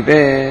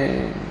adhite.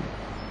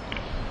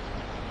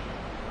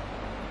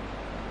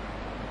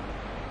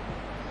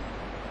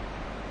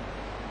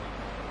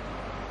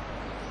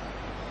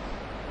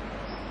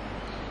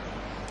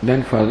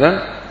 Then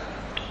further,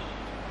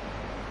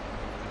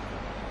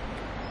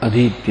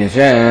 adhitya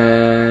cha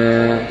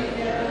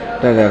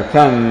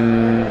tadartham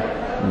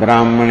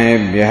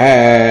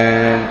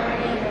brahmanebhyah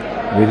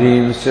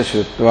vidimsya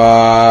shrutva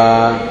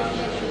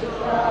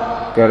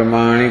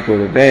karmani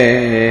kurute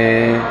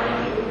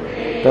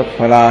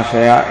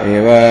tatphalashaya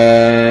eva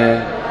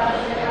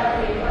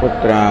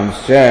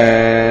putramsya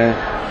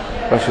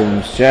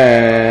pasumsya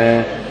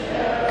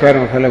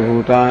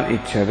karmaphalabhutan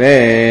icchate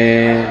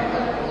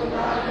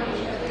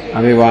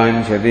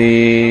अभिवांछति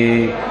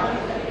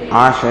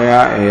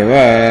आशया एव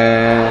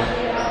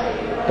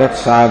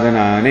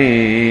तत्साधनानि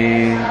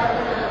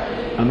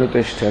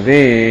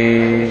अनुतिष्ठति.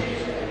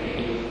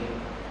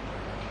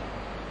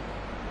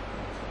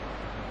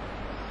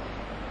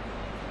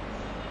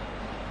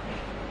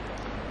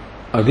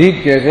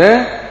 अधीत्य च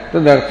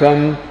तदर्थं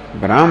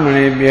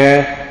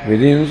ब्राह्मणेभ्यः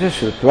विधिं च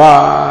श्रुत्वा.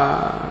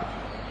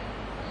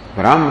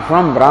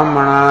 From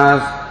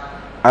brahmanas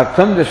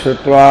artham च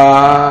श्रुत्वा.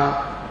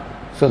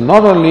 So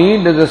not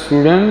only does the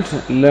student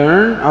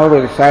learn how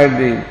to recite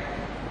the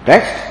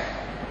text,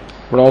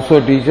 but also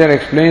teacher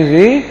explains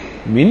the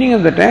meaning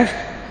of the text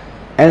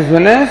as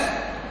well as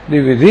the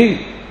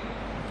vidhi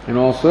and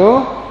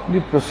also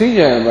the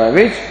procedure by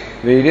which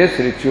various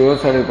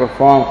rituals are to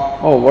perform.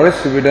 Oh, what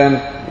is to be done,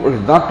 what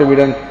is not to be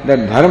done,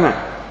 that dharma.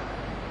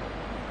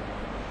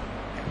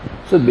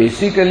 So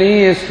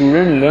basically a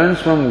student learns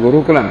from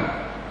Gurukulam.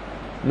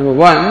 Number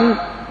one,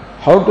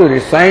 how to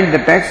recite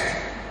the text.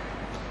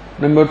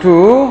 Number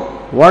two,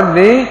 what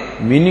the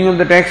meaning of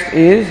the text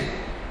is.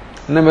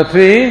 Number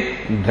three,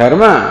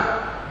 dharma,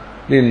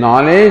 the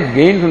knowledge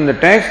gained from the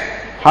text,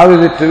 how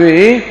is it to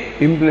be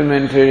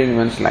implemented in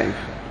one's life.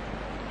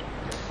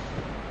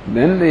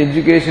 Then the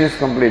education is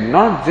complete,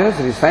 not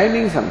just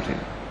reciting something.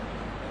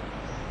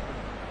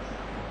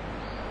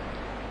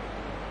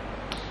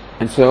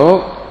 And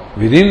so,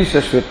 vidhim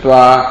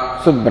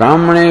sashvatva, so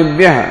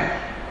brahmanebhyah,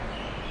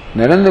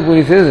 Narendra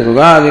Puri says,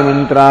 Rugadi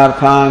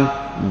mantrarthan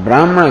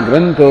Brahmana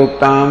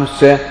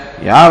Grantoktamsya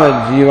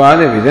Yavad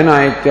Jivade Vidana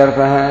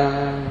Ityartha.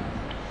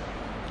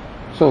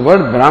 So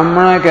word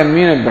Brahmana can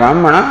mean a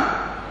Brahmana,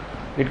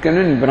 it can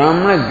mean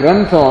Brahmana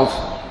Grantha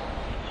also.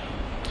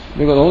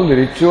 Because all the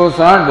rituals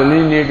are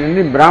delineated in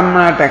the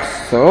Brahmana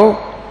text. So,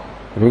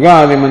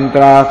 Rugadi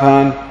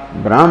Mantrathan,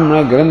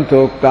 Brahmana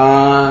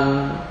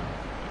Grantoktan,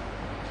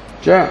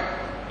 Cha,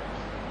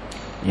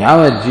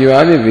 Yavad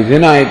Jivadi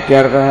Vidhina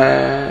Ityartha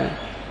hai.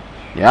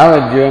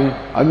 Yavad Jivam,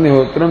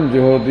 Agnihotram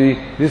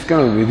Juhoti, this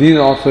kind of vidhi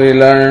also he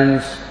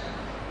learns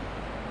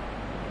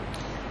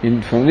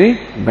from the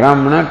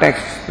Brahmana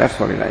text. That's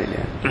what is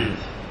idea.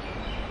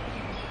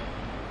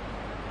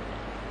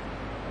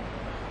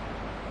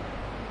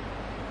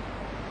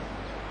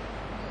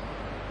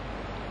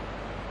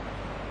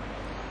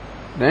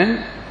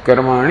 Then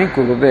karmani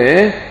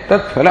kurute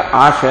tat phala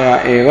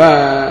ashaya eva.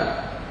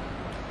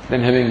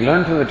 Then having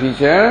learned from the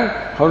teacher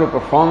how to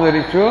perform the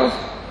rituals,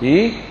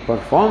 he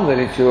performs the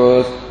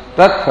rituals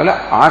tat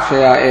phala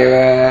ashaya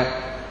eva.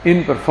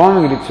 In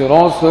performing ritual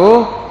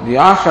also, the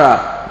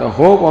asha, the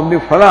hope of the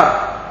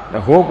phala,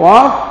 the hope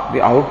of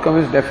the outcome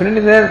is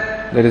definitely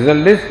there. The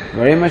result is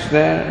very much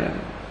there.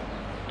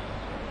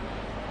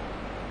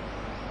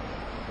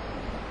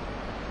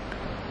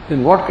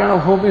 Then what kind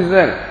of hope is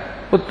there?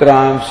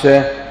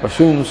 Putramsya,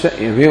 Pasumsya,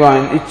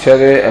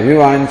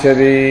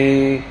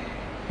 Abhivanchade.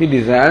 He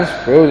desires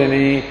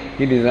progeny,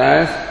 he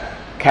desires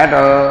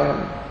cattle.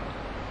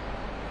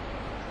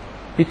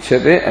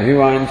 Ichyate,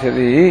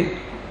 Abhivanchade.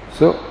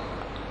 So,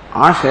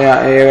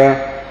 Ashaya eva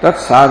tat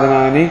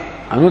sadhanani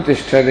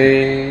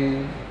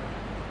anutishtade.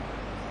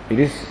 It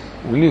is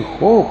only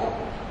hope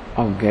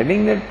of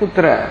getting that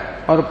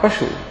putra or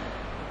pashu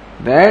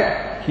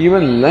that he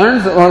even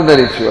learns all the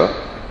ritual.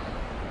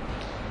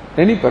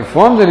 Then he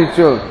performs the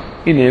ritual.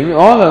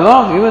 All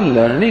along, even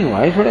learning.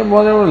 Why should I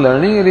bother about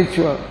learning a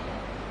ritual?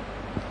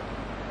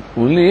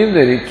 Only if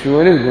the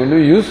ritual is going to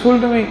be useful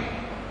to me,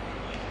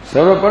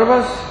 serve a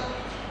purpose.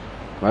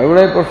 Why would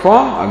I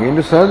perform? Again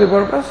to serve the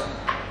purpose.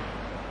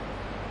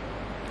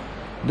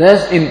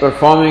 Thus, in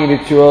performing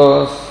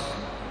rituals,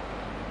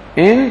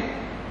 in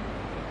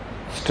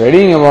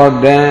studying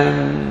about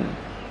them,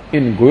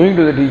 in going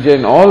to the teacher,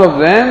 in all of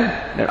them,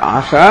 that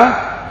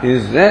asha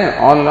is there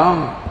all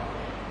along.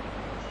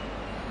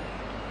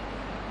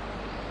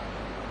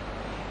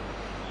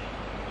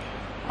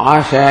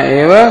 Asha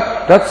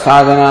eva tat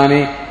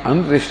sadhanani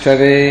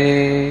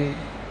anutrishtade.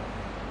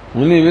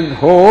 Only with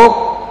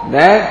hope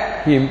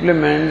that he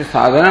implements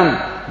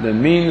sadhanam, the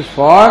means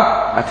for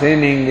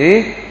attaining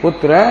the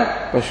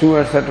putra, pashu,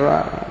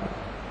 etc.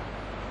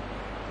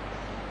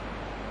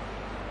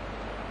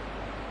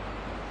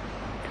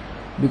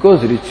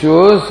 Because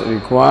rituals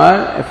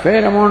require a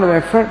fair amount of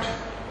effort.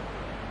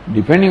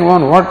 Depending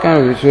on what kind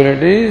of ritual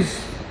it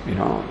is,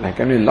 there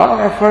can be a lot of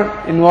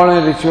effort involved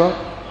in a ritual.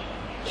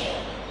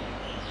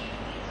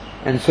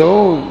 And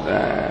so,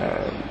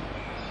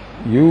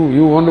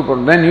 you want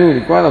to, then you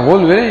require the whole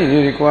village.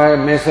 You require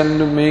mason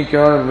to make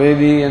your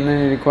Vedi, and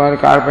then you require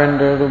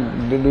carpenter to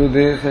do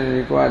this, and you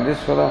require this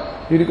fellow.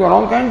 You require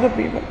all kinds of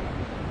people.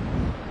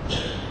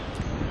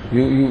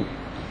 You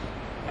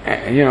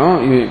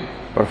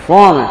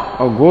perform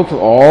or go through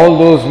all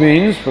those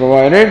means,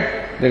 provided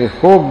there is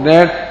hope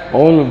that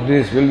all of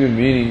this will be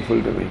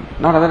meaningful to me,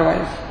 not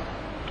otherwise.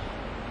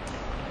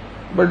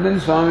 But then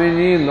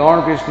Swamiji,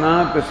 Lord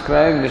Krishna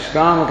prescribed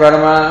Nishkama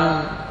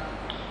Karma,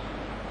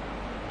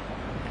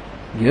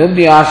 give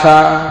the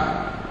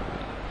asha.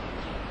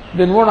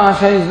 Then what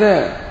asha is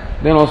there?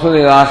 Then also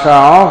there is asha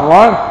of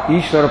what?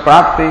 Ishvara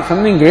Prapti,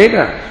 something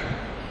greater.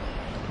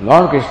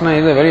 Lord Krishna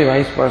is a very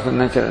wise person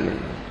naturally.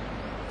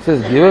 He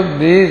says, give up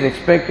these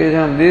expectation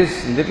of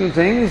these little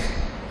things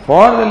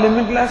for the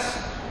limitless.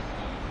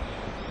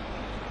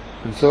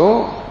 And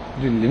so,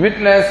 the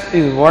limitless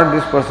is what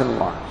this person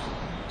wants.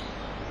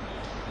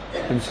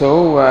 And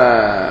so,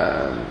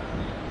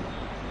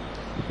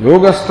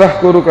 Yogastah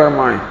Kuru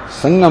Karmani,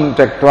 Sangam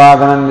Tyaktva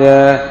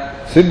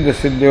Dhananja, Siddha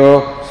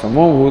Siddhyo,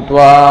 Samo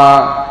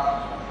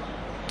Bhutva,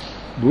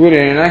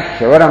 Durena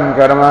Hyavaram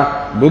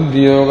Karma,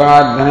 Buddhi Yoga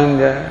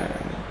Dhananja.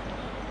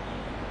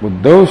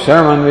 Buddho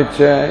Sharaman, which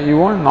you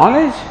want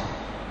knowledge,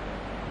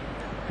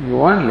 you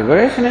want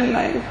liberation in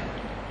life,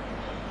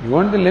 you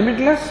want the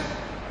limitless.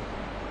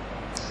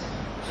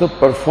 So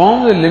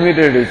perform the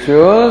limited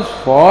rituals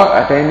for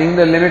attaining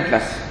the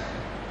limitless.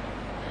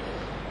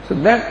 So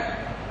that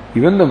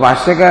even the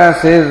Bhashyakara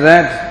says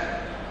that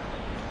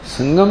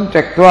Sangam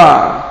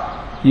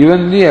Tyaktva,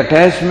 even the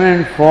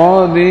attachment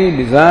for the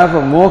desire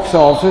for moksha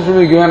also should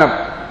be given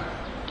up.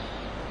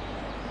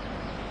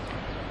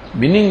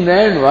 Meaning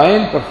that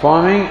while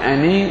performing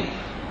any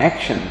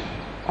action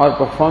or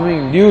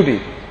performing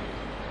duty,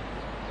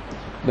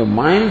 the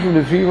mind should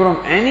be free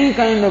from any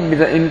kind of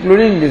desire,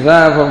 including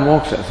desire for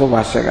moksha, so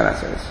Bhashyakara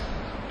says.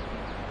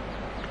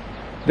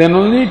 Then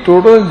only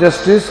total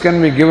justice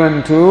can be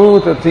given to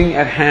the thing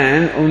at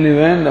hand only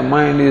when the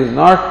mind is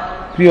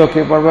not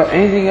preoccupied by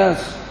anything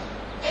else.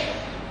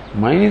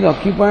 Mind is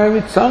occupied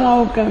with some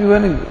outcome,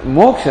 even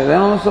moksha,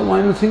 then also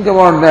mind will think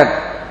about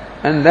that.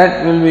 and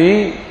that will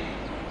be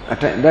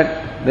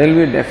that there will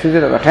be a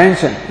deficit of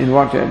attention in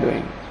what you are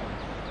doing.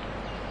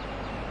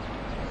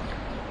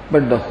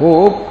 But the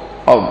hope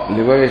of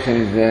liberation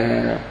is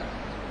there,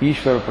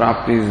 Ishvara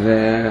Prapti is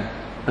there,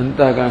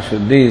 Antahkarana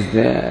Shuddhi is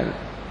there.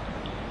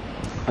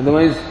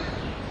 Otherwise,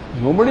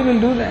 nobody will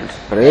do that.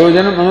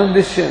 Prayojanam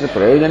Anuddishya, the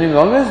Prayojanam is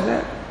always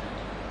there.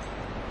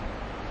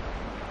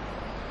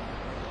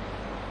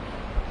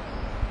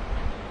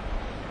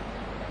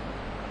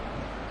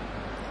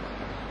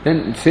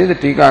 Then say the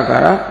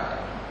Tikakara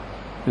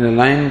in the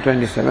line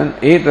 27,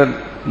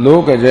 Etad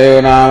Loka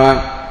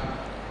Jayanama,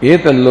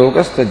 Etad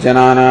Lokasta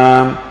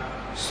Jananam,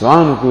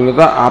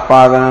 Swanukulata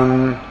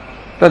Apadanam,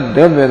 Tad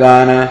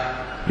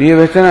Dravyadana,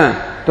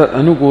 Priyavachana, Tad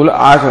Anukula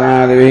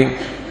Acharanadevi,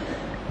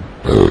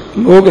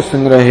 Loka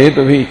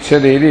Sangrahetu Vi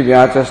Ichchadedi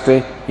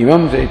Vyachaste,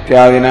 Imam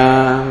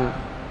Ityadina.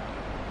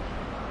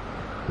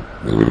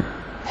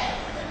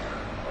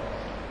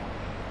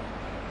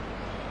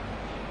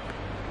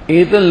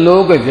 Etan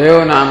Loka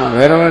Jayo Nama,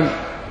 wherever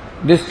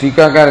this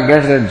Tikakar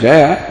gets that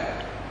Jaya,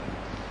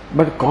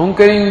 but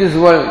conquering this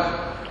world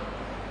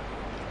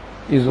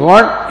is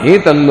what?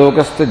 Etan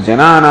Lokasta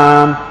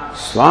Jananam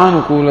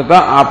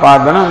Swanukulata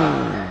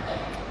Apadanam.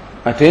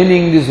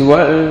 Attaining this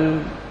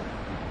world,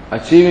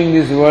 achieving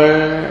this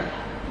world,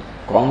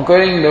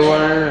 conquering the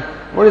world.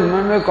 What is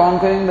meant by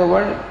conquering the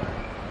world?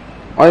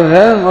 Or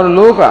realm or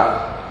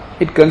loka?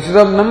 It consists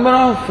of number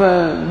of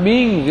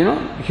beings,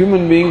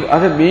 human beings,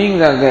 other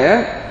beings are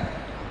there.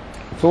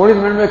 So what is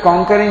meant by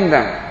conquering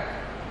them?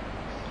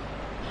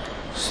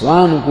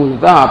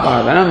 Swanukulata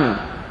apadanam.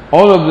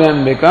 All of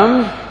them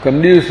become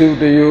conducive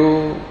to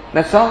you.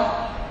 That's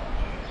all.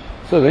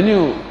 So when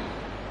you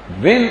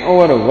win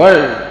over a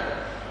world,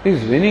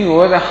 it's winning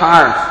over the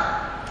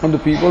hearts of the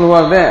people who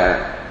are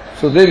there.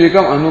 So they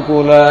become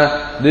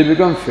anukula, they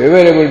become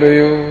favorable to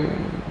you.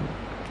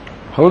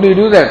 How do you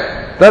do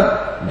that?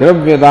 Tat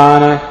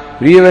dravyadana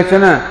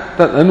priyavachana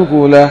tat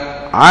anukula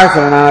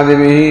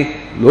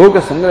acharanadivihi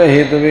loka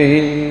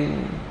sangrahetuvihi.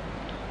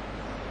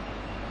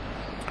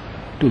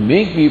 To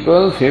make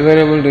people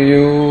favorable to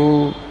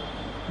you,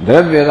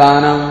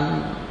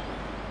 dravyadanam,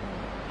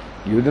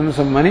 give them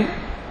some money,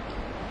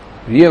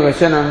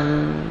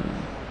 priyavachanam,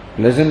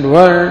 pleasant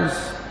words,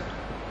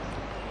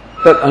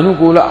 tat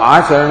anukula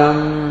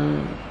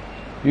acharanam,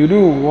 you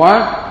do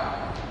what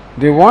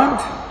they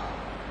want,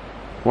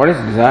 what is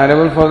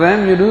desirable for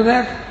them, you do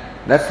that.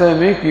 That's how you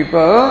make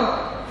people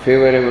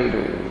favorable to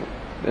you.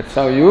 That's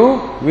how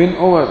you win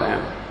over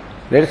them.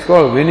 That's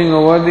called winning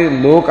over the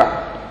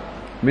loka.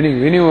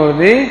 Meaning winning over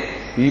the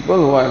people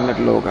who are in that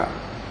loka.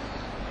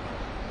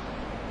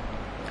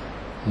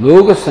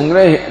 Loka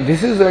sangraha,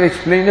 this is what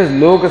explained as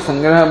loka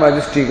sangraha by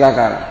this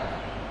Tikakara.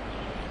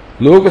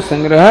 Loka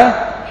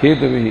sangraha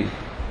hetuvihi.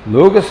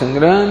 Loka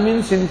sangraha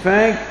means in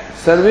fact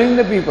serving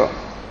the people.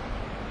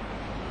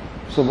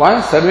 So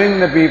by serving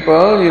the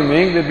people, you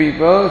make the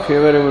people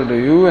favorable to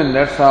you, and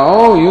that's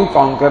how you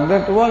conquer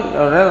that world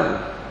or realm.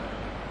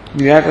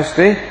 You have to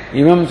stay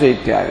imam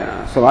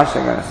chaityayana. So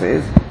Vashyakara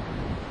says,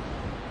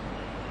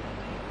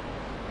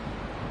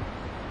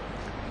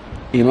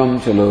 Imam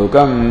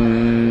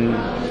chalokam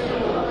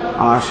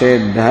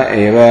asheddha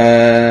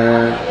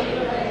eva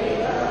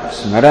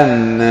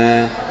smaran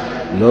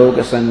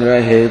loka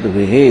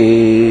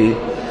sangrahetuvihi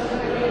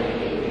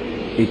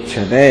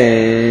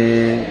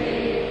ichchate.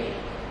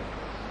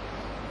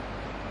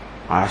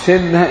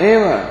 Asheddha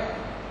eva,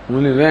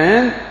 only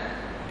when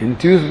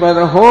enthused by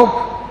the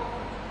hope,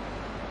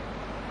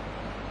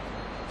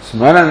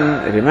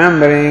 smaran,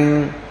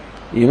 remembering,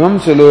 imam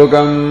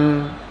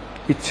chalokam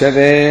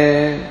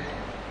ichchate.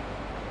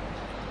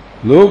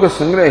 Loka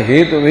sangraha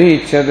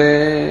hetuvihi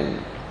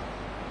ichchate.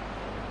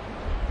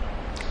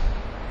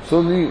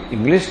 So the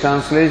English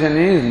translation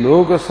is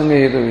Loka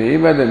sangraha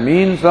hetuvihi, by the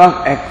means of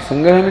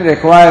sangraha means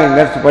acquiring,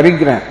 that's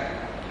parigraha.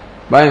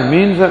 By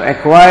means of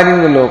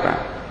acquiring the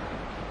loka.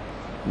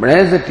 But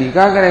as the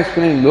Tikakara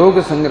explained,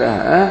 Loka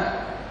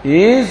sangraha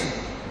is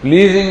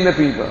pleasing the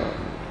people,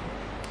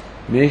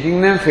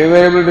 making them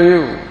favorable to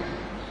you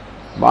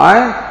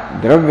by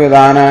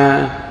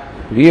dravyadana,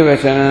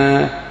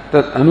 priyavachana,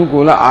 tat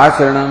anukula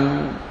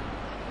acharanam.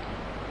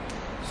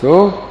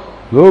 So,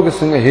 loka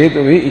sangha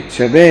hetuvihi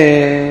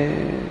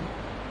ichchate.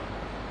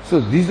 So,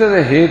 these are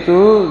the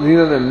hetu, these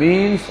are the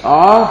means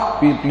of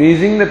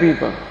pleasing the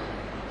people,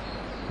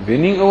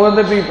 winning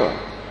over the people.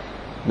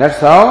 That's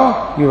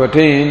how you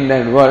attain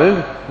that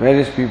world where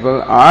these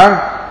people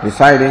are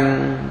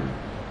residing.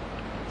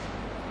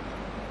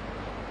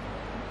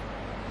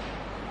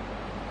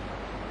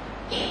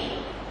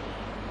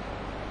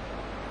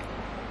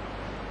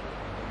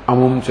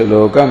 Amum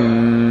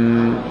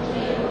chalokam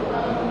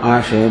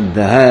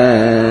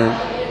ashebdah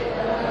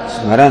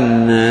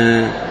smaran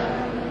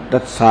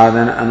tat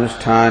sadhana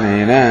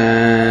anushthanena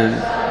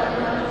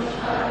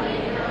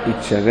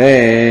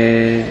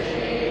ichchate.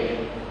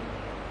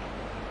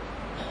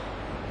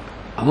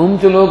 Amum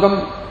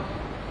chalokam,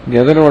 the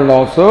other world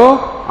also,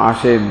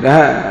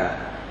 ashebdah,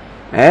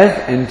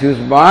 as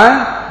enthused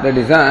by the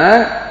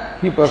desire,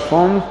 he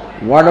performs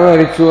whatever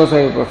rituals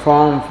I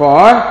perform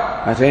for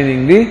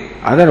attaining the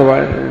other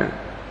world.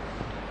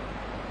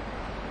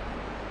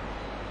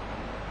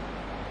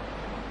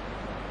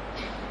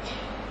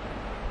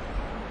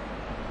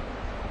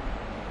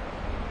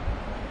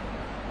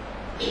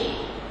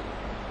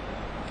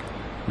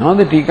 Now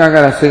the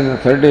Tikakara says in the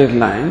 30th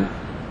line,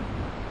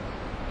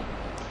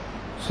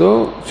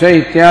 so, Cha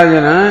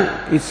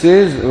Ityajana, it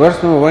says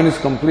verse number 1 is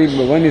complete,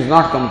 but 1 is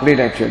not complete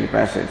actually,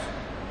 passage.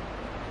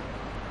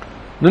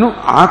 Nanu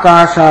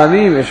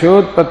Akashadi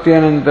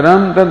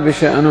Vishotpatyanantaram Tad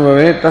Visha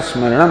Anubhave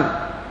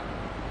Tasmaranam.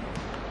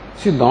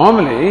 See,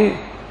 normally,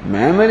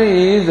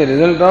 memory is the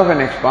result of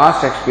an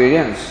past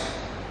experience.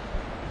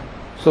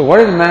 So, what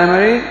is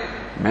memory?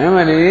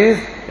 Memory is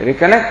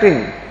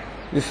recollecting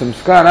the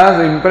samskaras,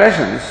 the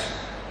impressions,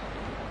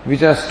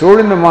 which are stored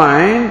in the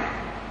mind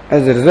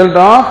as a result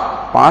of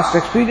past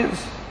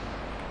experience.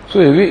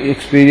 So every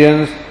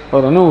experience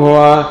or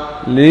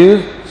anubhava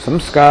leaves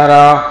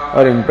samskara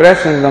or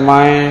impression in the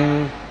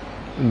mind.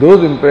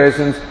 Those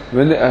impressions,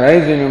 when they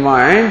arise in your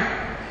mind,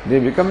 they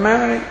become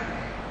memory.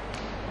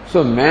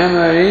 So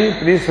memory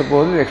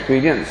presupposes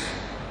experience.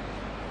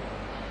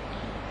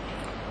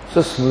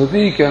 So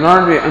smriti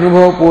cannot be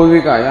anubhava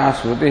purvika. Ya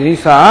smriti hi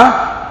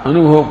sa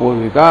anubhava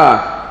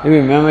purvika.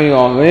 Every memory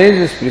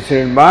always is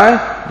preceded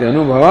by the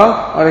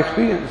anubhava or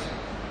experience.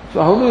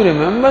 So how do you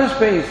remember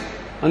space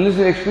unless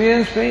you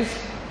experience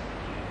space?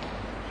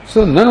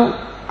 So nanu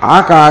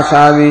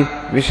akashadi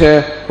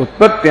visha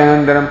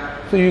utpatyanantaram.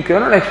 So you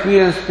cannot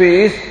experience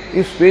space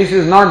if space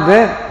is not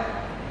there.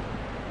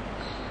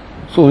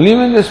 So only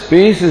when the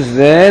space is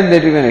there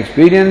that you can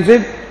experience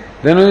it,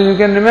 then only you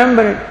can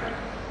remember it.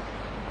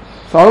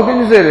 So how can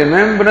you say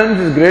remembrance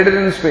is greater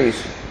than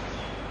space?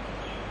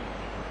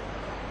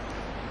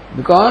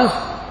 Because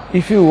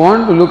if you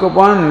want to look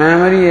upon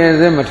memory as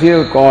a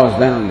material cause,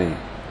 then only.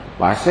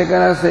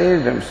 Bhashyakara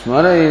says that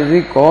smara is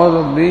the cause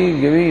of the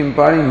giving,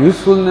 imparting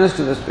usefulness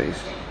to the space.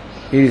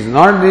 It is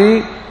not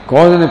the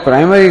cause in a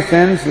primary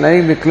sense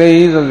like the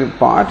clay is of the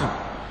pot,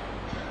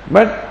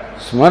 but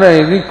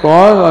smara is the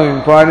cause of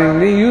imparting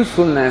the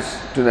usefulness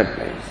to that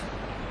place.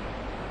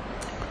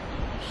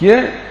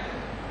 Here,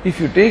 if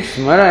you take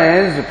smara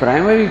as the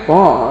primary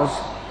cause,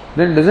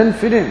 then it doesn't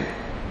fit in.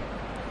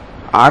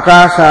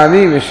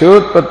 Akashadi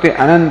vishotpatti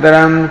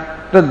anantaram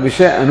tad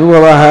visha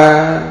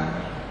anubhavaha.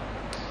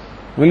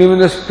 Only when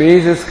the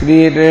space is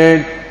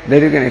created,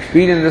 that you can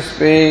experience the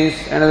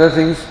space and other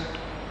things.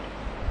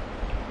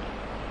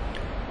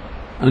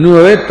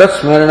 Anubhave tat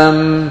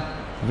smaranam.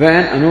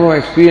 When anubhava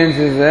experience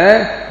is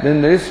there,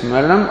 then there is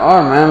smaranam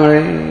or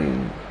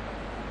memory.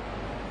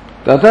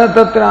 Tata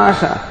tatra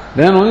asha.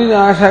 Then only the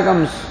asha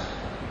comes.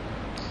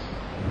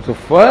 So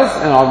first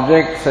an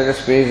object such as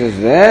space is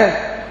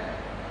there,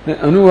 then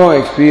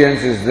anubhava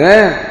experience is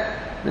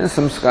there, then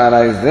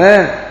samskara is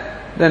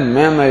there, then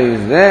memory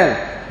is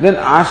there, then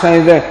asha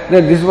is there,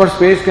 that this is what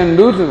space can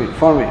do to me,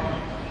 for me.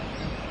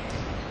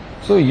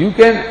 So you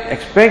can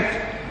expect,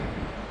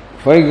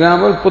 for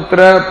example,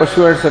 putra,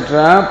 pashu,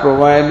 etc.,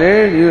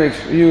 provided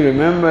you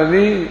remember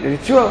the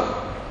ritual.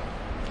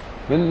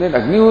 When that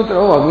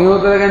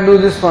Agnihotra can do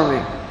this for me.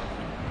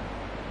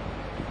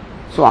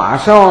 So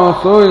asha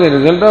also is a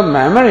result of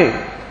memory,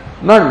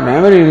 not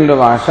memory is a result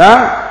of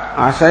asha.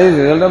 Asha is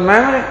a result of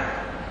memory.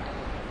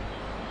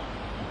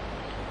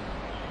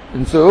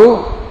 And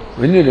so,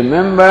 when you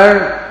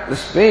remember the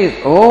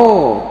space,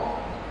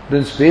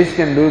 then space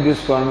can do this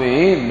for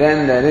me,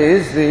 then there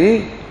is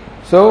the,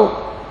 so,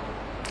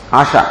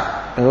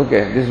 asha.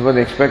 Okay, this is where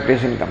the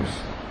expectation comes.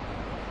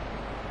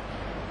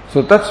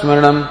 So, tat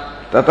smaranam,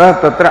 tata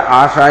tatra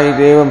asha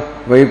idevam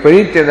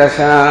vaiparitya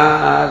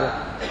dashanad.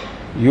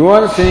 You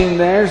are saying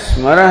that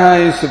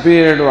smaraha is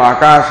superior to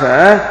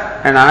akasha,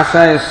 and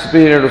asha is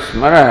superior to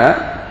smara,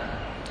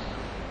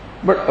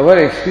 but our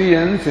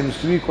experience seems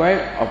to be quite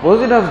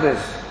opposite of this.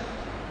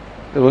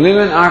 Only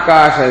when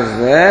akasha is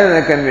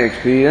there can be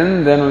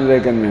experience, then only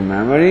there can be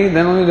memory,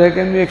 then only there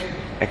can be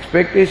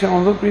expectation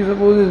also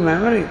presupposes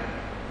memory.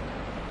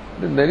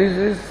 Then there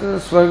is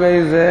this swarga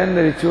is there, and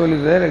the ritual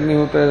is there,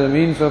 Agnihotra is the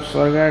means of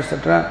swarga,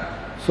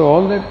 etc. So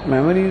all that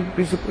memory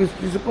is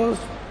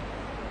presupposed.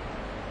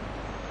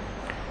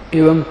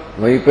 Evam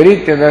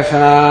vaiparitya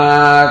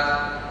darshanat.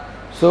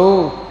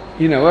 So,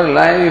 in our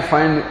life we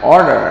find the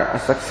order, a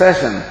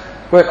succession,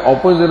 quite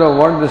opposite of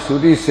what the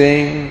Shruti is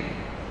saying.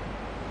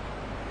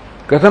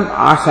 Katham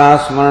asha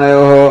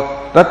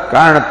smaranayoho tat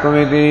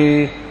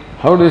karanatvam.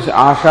 How this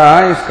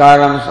asha is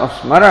karanam of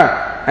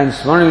smara and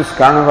smara is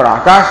karanam for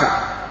akasha.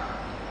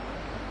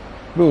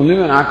 But only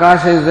when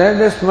akasha is there,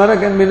 the smara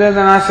can be there,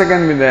 then asha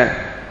can be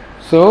there.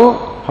 So,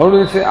 how do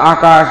you say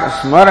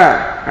akasha,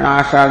 smara and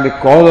asha are the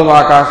cause of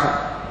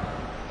akasha?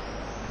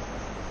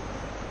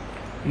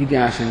 इति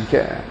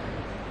आशंक्य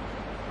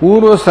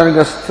पूर्व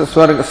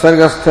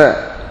सर्गस्थ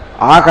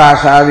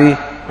आकाशादि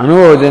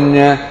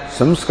अनुभवजन्य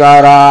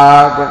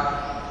संस्कारात्.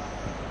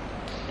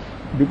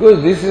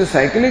 Because this is a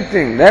cyclic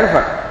thing,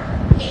 therefore.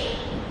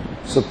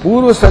 So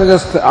पूर्व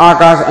सर्गस्थ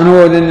आकाश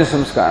अनुभवजन्य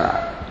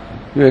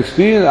संस्कारात्. You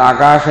experience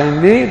akasha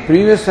in the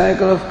previous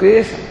cycle of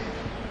creation.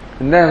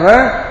 And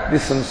therefore, the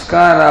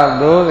samskara of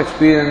those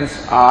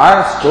experiences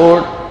are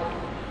stored.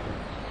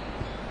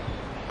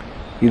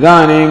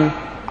 Idanim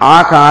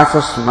akasha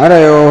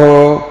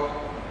smarayoho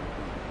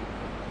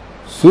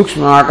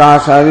sukshma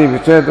akashadi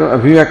vichayatu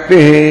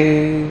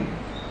abhivyakti.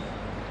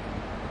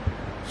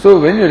 So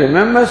when you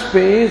remember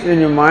space in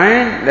your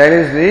mind, that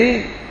is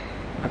the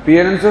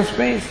appearance of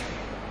space.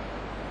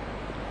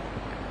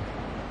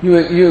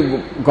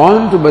 You've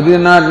gone to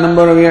Badrinath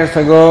number of years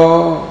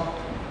ago.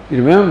 You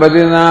remember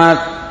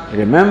Badrinath.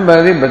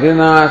 Remember the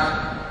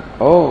Badrinath.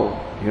 Oh,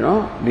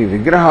 the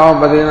Vigraha of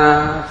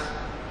Badrinath.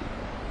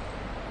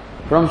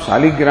 From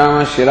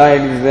Shaligrama, Shila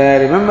it is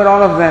there. Remember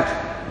all of that.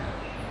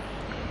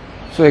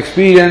 So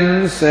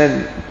experience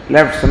and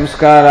left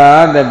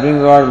samskara that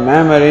brings out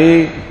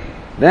memory.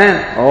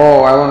 Then, I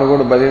want to go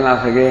to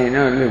Badrinath again.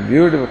 It's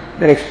beautiful.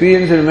 That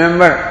experience,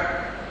 remember.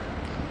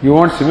 You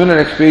want similar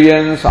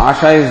experience,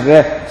 Asha is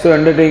there, so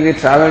undertake the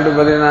travel to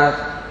Badrinath.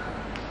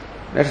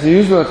 That's the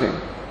usual thing.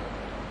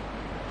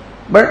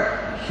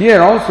 But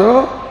here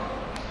also,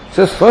 it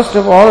says first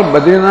of all,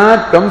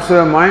 Badrinath comes to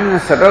your mind in a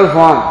subtle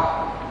form.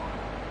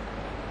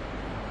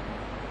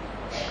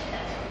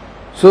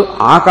 So,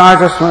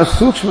 Akasha smara,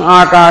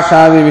 Sukshma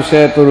Akashadi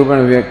Vishayatu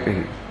Rupana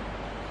Vyakti.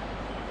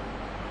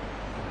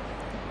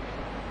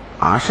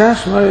 Asha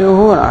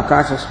smarayoho and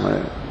Akasha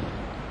smarayoho.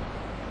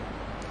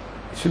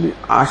 Should be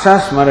Asha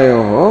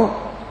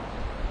smarayoho,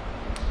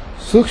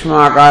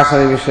 Sukshma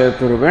Akashadi Vishayatu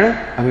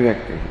Rupana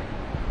Abhivyakti.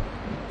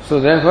 So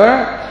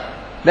therefore,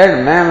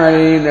 that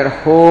memory,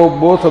 that hope,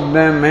 both of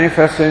them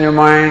manifest in your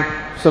mind.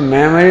 So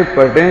memory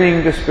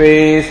pertaining to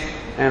space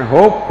and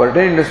hope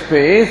pertaining to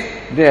space,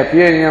 they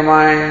appear in your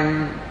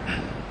mind.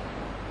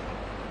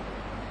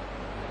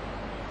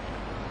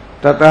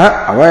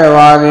 Tatah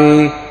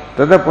avayavadi,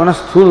 tatah punah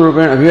sthula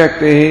rupena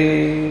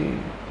abhivyakti.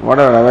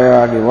 Whatever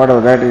avayavadi,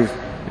 whatever that is.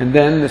 And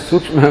then the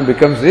sukshma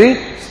becomes the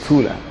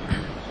sthula.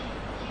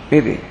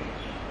 Iti.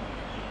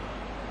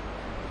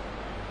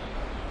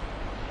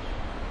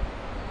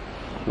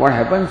 What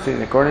happens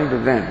is, according to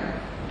them,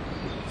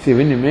 see,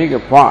 when you make a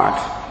pot,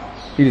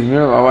 it is made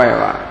of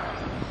avayava.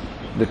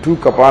 The two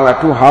kapala,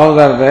 two halves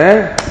are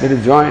there, that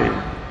is joined.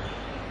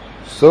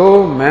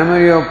 So,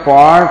 memory of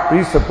pot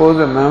presupposes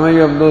the memory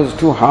of those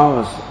two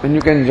halves, when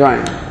you can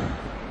join.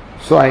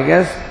 So, I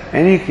guess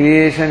any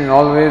creation is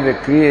always a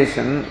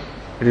creation,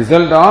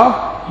 result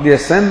of the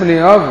assembly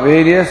of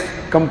various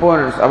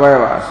components,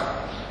 avayavas.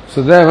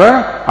 So,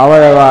 therefore,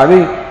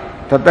 avayavadi,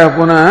 tatah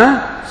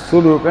punah,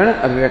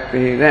 Surupena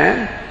abhyakti,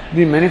 then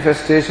the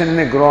manifestation in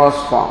a gross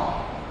form.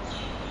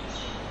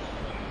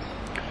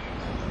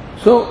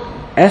 So,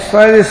 as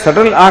far as the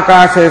subtle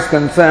akasha is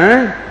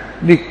concerned,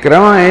 the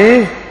krama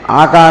is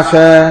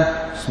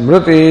akasha,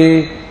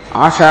 smriti,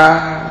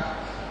 asha.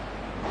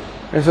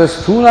 As far as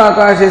sthula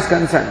akasha is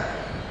concerned,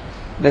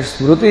 the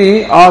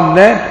smriti of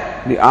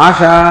that, the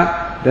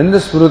asha, then the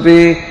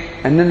smriti,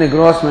 and then the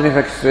gross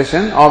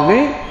manifestation of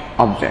the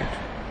object.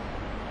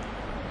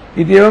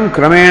 Ityavam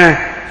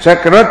kramena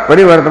Chakrat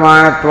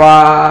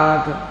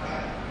parivartamanatvat.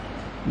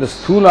 The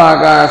sthula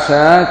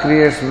akasha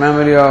creates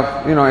memory of,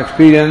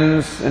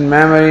 experience and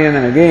memory, and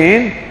then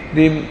again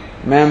the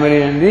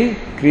memory and the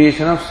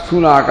creation of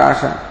sthula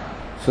akasha.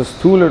 So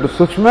sthula to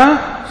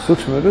sukshma,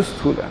 sukshma to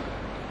sthula.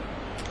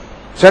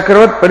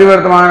 Chakravat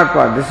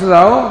parivartamanatvat. This is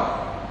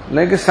how,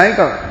 like a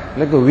cycle,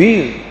 like a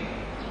wheel.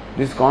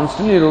 This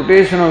constantly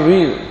rotation of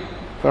wheel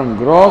from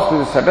gross to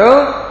the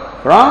subtle,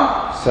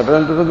 from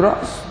subtle to the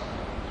gross.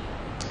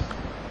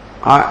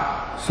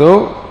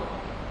 So,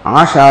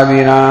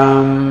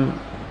 Ashadinam.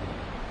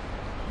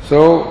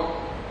 So,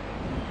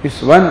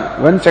 this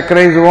one chakra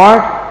is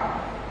what?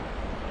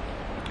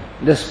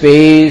 The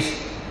space,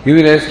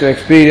 give rise to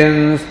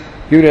experience,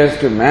 give rise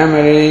to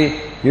memory,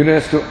 give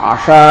rise to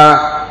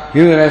asha,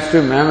 give rise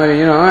to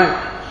memory,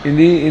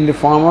 in the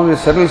form of the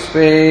subtle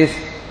space.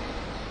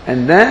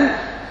 And then,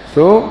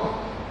 so,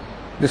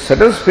 the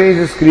subtle space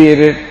is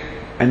created,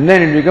 and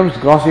then it becomes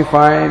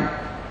grossified.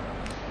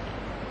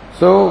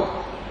 So,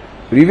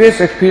 previous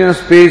experience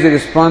space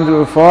is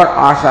responsible for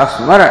asha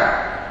smara.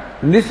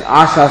 This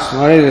asha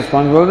smara is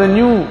responsible for the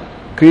new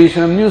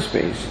creation of new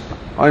space,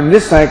 or in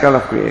this cycle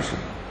of creation.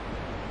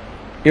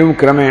 Evam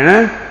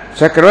kramena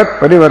chakravat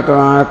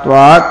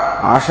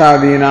parivartamanatvat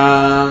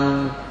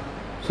ashadinam.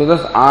 So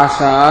thus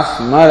asha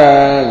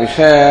smara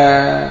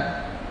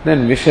vishaya,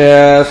 then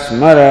vishaya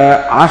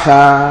smara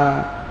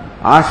asha,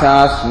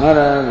 asha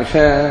smara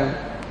vishaya.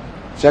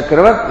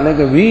 Chakravat, like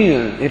a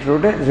wheel, it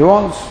rotates,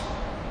 revolves.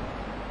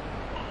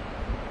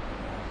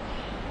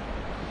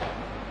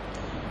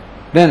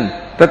 Then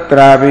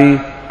tatrapi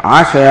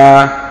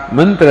ashaya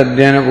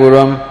mantradhyana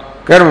purvam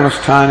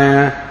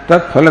karmanusthana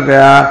tat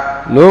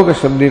phalataya loka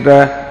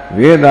shabdita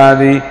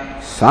vedadi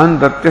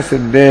santatya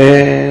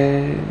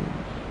siddhe.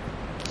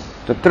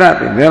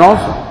 Tatrapi, there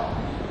also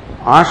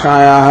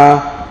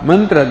ashaya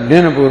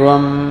mantradhyana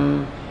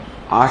purvam.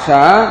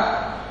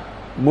 Asha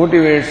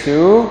motivates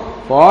you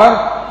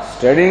for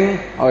studying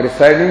or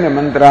reciting the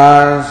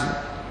mantras.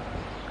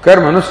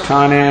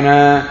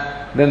 Karmanusthana,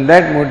 then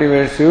that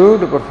motivates you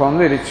to perform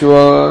the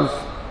rituals.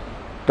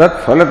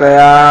 tat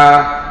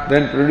phalataya,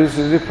 then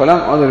produces the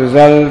phalam or the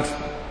results.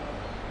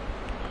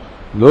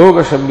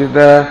 Loka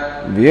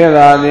shabdita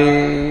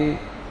vyadadi,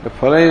 the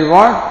phala is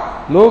what?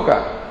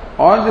 Loka,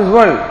 or this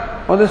world,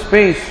 or the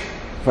space,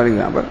 for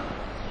example.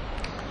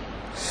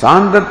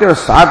 Santatya or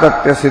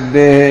satatya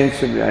siddhe, it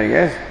should be, I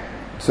guess.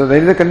 So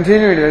there is a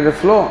continuity, there is a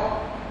flow.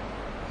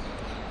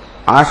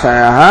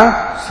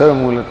 Ashayaha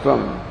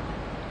sarvamulatvam.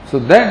 So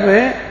that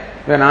way,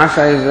 when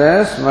asha is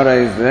there, smara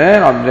is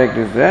there, object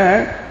is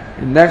there,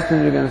 in that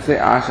sense you can say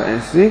asha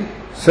is the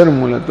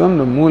sarvamulatvam,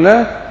 the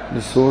mula,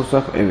 the source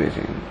of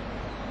everything.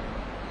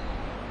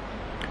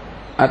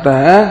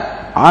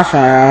 Ataha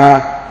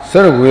ashayaha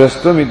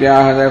sarvabhuyastvam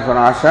ityah, therefore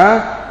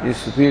asha is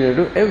superior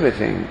to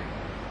everything.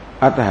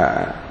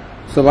 Ataha.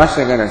 So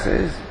Bhashyakara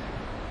says,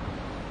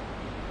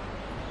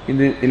 in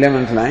the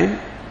 11th line,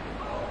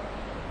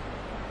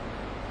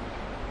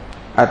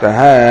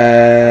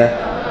 Ataha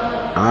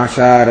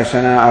Asha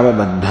Rashana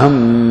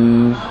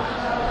Avabaddham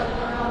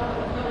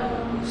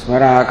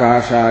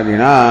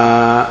Smarakashadina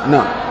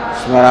No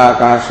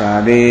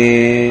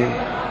Smarakashadi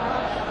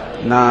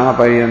Nama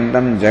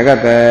Paryantam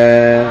Jagat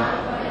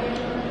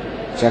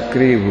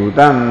Chakri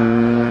Bhutam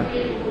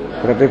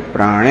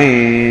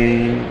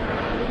Pratiprane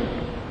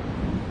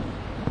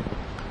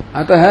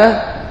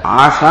Ataha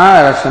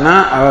Asha Rasana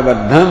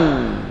Avabaddham,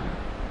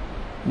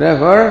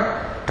 therefore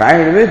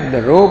tied with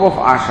the rope of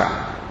Asha.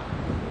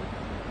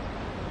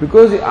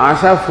 Because the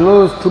Asha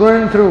flows through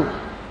and through.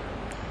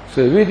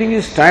 So everything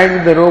is tied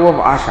with the rope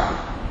of Asha.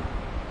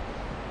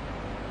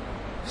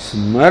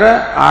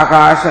 Smara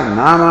Akasha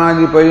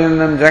Namadi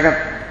Paryantam Jagat.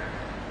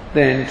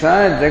 The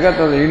entire Jagat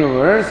of the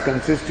universe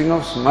consisting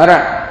of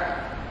Smara,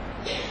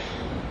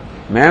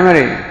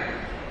 memory.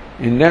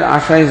 In that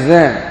Asha is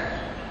there.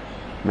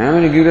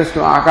 Memory gives us to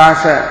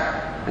Akasha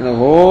and the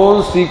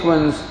whole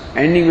sequence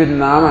ending with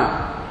Nama.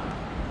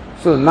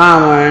 So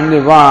Nama and the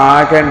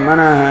Vak and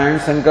Manaha and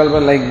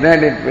Sankalpa, like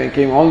that it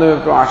came all the way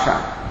up to Asha.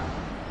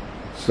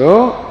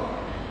 So,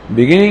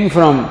 beginning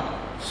from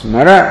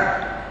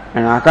Smara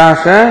and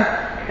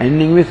Akasha,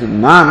 ending with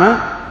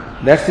Nama,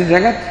 that's the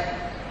Jagat.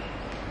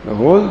 The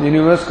whole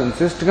universe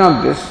consisting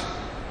of this.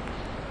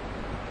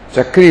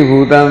 Chakri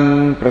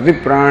Bhutam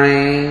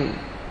Pratiprane.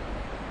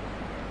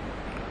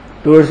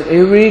 Towards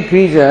every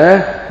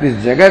creature, this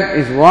Jagat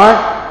is what?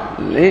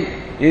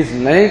 Is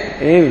like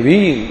a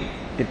wheel.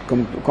 It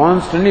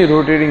constantly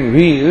rotating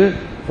wheel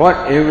for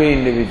every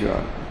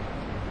individual.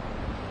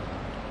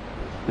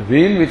 The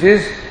wheel which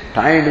is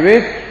tied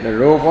with the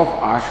rope of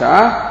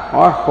Asha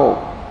or hope.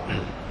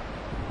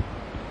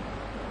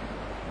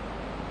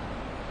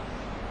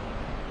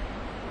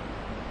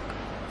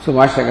 So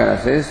Bhashyakara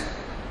says,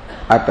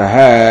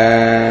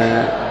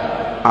 Ataha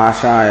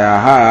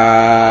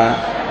Ashayaha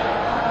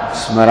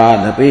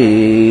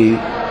Smaradapi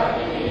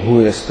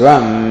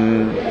Bhuyastvam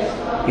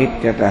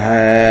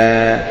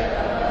Ityataha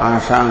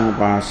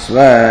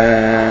Ashangupasva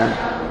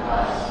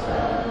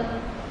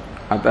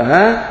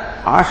Ataha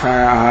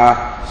Ashayaha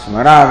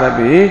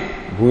Smaradapi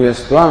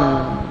Bhuyastvam.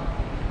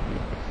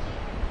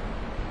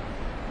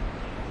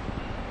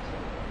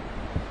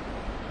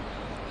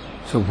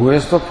 So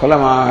Bhuyastva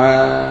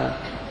Phalamaha.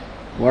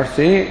 What's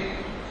the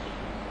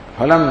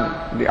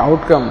phalam, the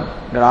outcome?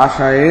 That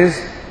Asha is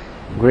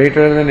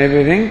greater than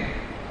everything.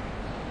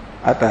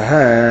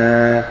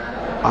 Ataha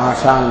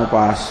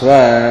Ashangupasva.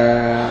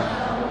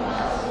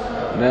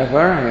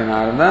 Therefore, in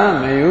Narada,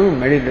 may you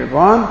meditate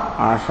upon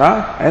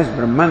Asha as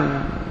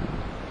Brahman.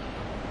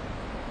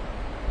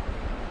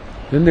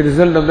 Then the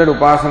result of that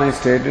upasana is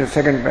stated in the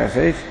second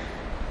passage.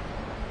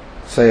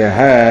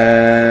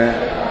 Sayaha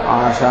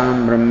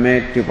Asham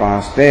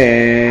Brahmetyupaste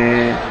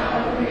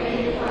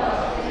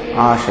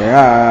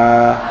Ashaya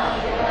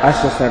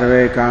Asya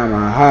Sarve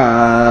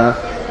Kamaha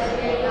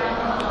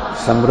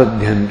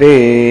Samruddhyante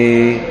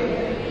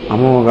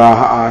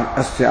Amogaha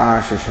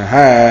Asya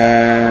Ashashaha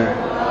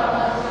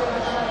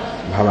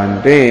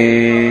Bhavante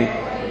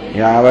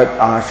Yavat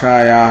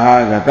Ashayaha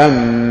Gatam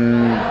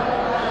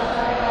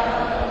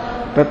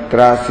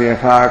Tatrasya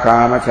Yatha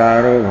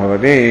Kamacharo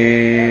Bhavate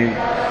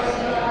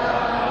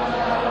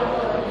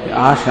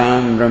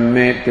Asham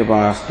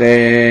Brahmetyupaste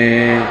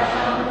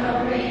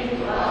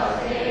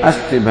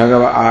Asti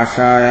Bhagava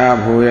Ashaya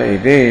Bhuya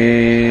ite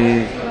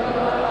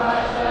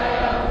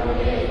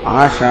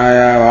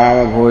Ashaya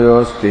Vava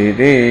Bhuyosti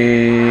ite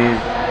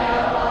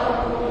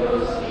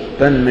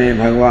Tanme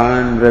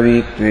Bhagwan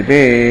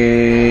Bravitvite.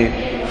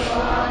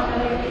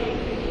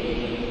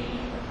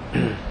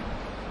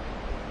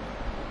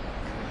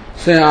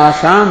 Say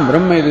Asham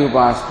Brahma iti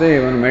upaste,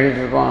 one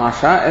meditate upon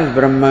Asha as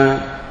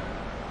Brahma.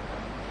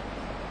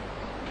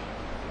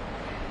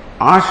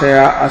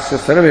 Ashaya asya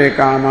sarve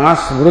kamas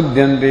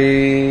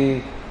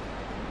smruddyanti.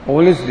 All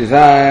his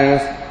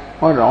desires,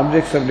 or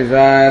objects of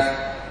desires,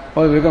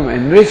 all become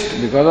enriched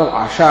because of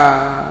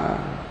Asha.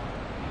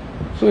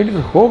 So it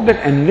is hope that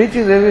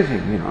enriches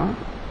everything,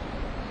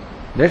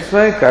 That's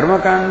why Karma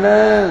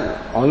Kanda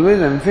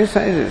always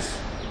emphasizes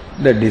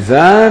the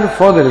desire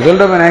for the result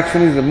of an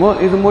action is the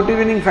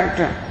motivating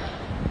factor.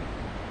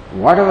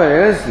 Whatever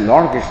else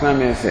Lord Krishna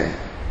may say,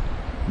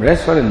 But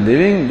as far as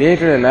living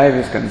day-to-day life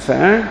is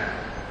concerned,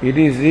 it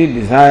is the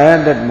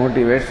desire that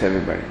motivates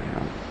everybody.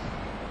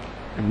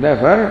 And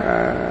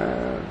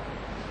therefore,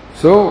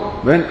 so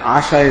when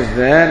asha is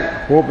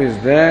there, hope is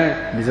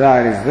there,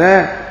 desire is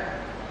there,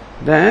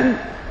 then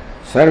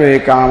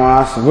sarve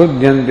kama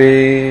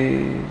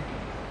samudhyanti.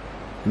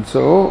 And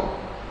so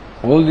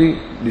all the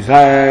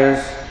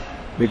desires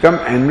become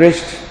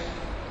enriched,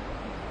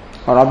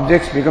 or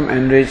objects become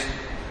enriched.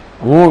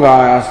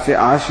 Amoga asya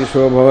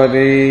ashisho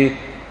bhavati.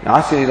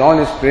 Asya is all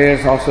his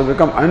prayers also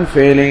become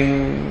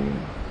unfailing.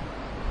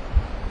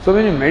 So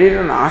when you meditate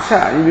on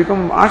asha, you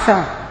become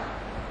asha.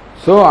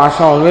 So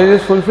asha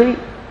always is fulfilled.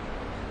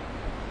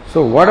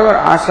 So whatever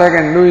asha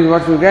can do is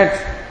what you get.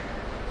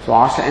 So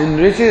asha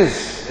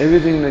enriches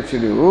everything that you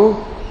do,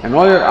 and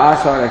all your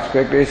asha or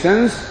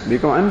expectations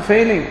become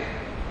unfailing.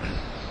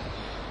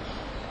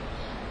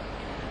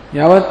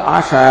 Yavat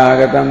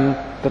ashayagatam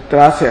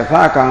tatrasya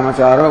yatha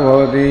kamacharo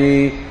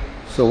bhavati.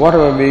 So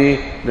whatever be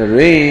the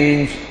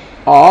range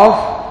of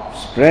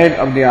spread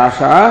of the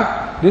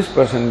asha, this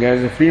person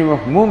gets the freedom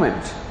of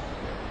movement.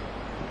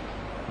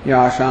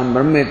 Yasham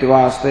brahmeti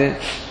vaste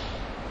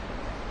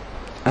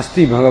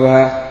asti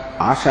bhagava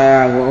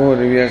ashaya bhavo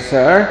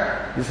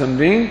revered is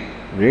something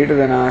greater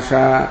than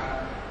asha.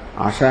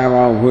 Ashaya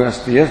bhavo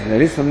asti, yes,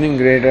 there is something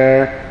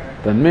greater.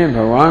 Tanme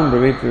Bhagavan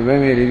Bravit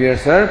Vivame revered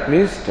sir,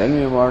 please tell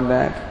me about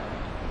that.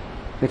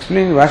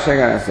 Explain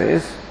Vashyakara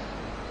says,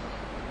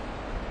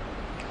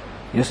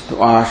 Yastu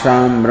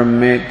asham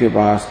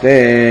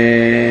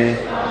brahmetyupaste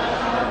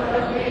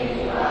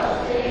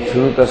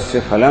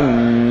shrutasya phalam.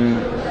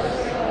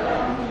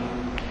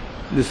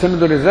 Listen to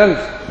the result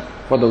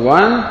for the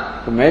one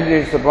who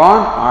meditates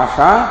upon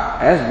asha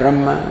as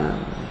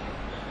Brahman.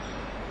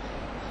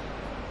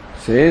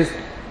 Says,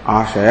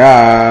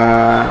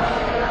 ashaya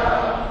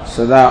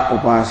sada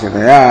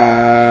upasitaya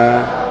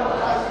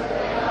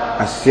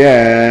asya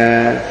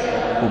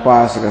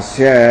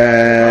upasakasya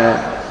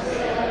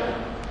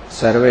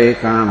sarve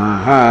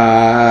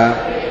kamaha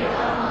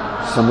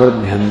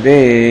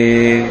samruddhyante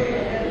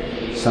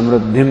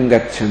samruddhim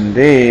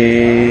gacchante.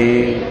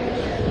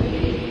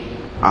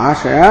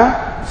 Ashaya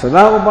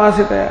sada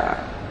upasitaya.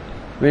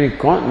 When you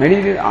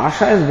meditate,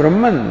 asha is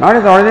Brahman, not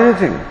as ordinary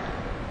thing.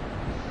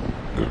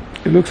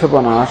 He looks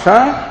upon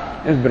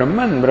asha as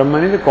Brahman.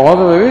 Brahman is the cause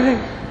of everything.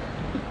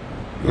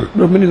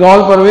 Brahman is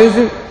all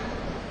pervasive.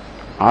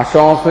 Asha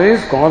also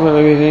is cause of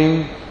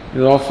everything,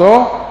 is also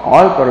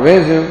all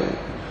pervasive.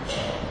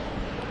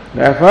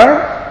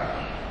 Therefore,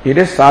 it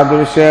is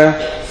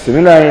sadhurishya,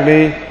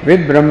 similarity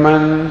with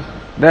Brahman.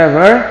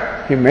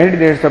 Therefore, he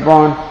meditates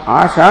upon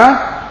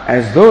asha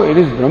as though it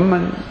is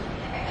Brahman.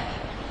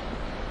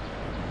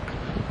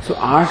 So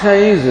asha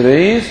is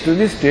raised to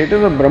the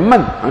status of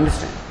Brahman,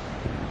 understand?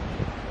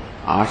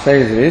 Asha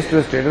is raised to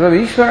the status of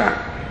Ishvara.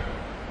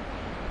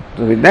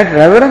 So with that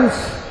reverence,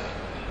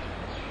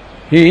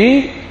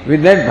 he,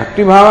 with that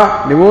bhakti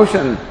bhava,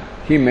 devotion,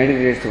 he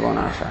meditates upon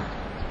asha.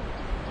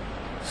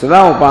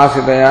 Sada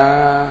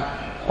upasitaya,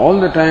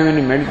 all the time when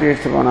he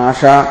meditates upon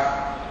asha,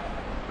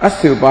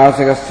 asya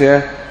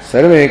upasakasya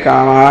sarve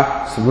kama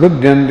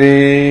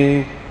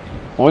samruddhyanti.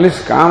 All his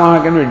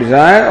kama can be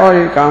desire, or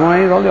his kama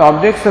is all the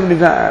objects of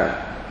desire.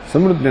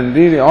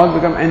 Samruddhanti, they all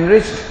become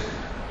enriched.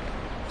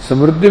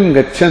 Samruddhim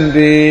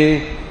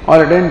gachanti,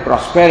 or attain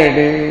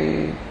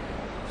prosperity.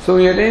 So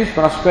he attains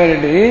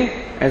prosperity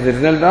as a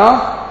result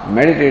of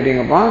meditating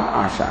upon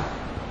asha.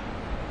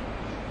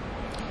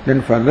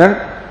 Then further,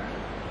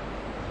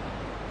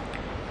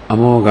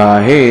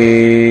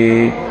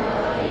 amogahe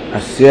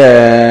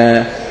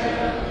asya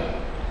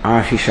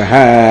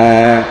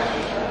ashishaha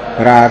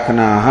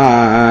प्रार्थनाः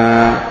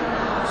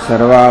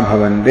सर्वा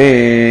भवन्ते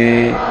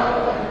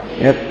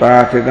यत्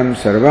प्रार्थितं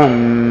सर्वं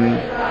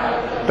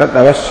तत्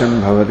अवश्यं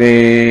भवति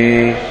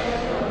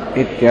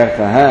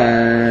इत्यर्थः.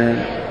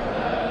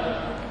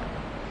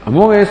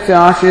 अमोघस्य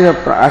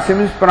आशय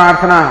means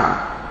प्रार्थना.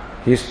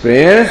 His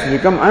prayers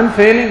become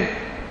unfailing.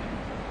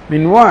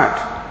 Mean what?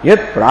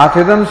 Yat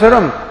prarthitam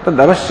sarvam tad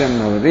avasyam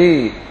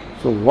bhavati.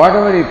 So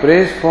whatever he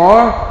prays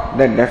for,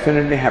 that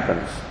definitely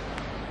happens.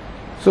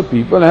 So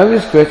people have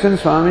this question,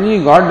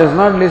 Swamiji, God does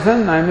not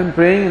listen, I am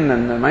praying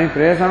and my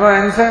prayers are not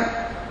answered.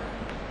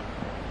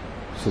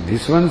 So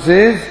this one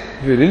says,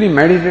 if you really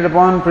meditate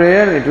upon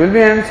prayer, it will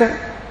be answered.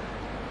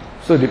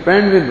 So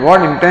depend with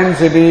what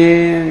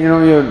intensity, you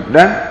have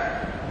done,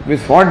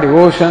 with what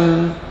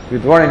devotion,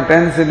 with what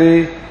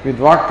intensity, with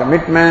what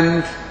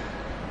commitment.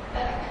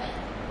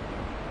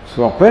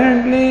 So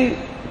apparently,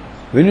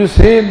 when you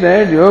say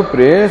that your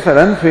prayers are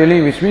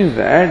unfailing, which means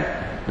that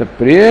the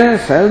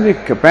prayers have the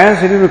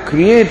capacity to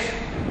create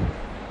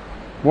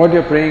what you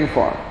are praying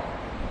for.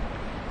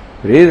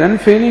 Prayer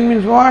unfailing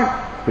means what?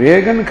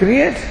 Prayer can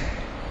create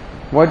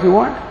what you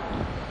want.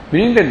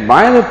 Meaning that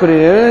by the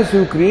prayers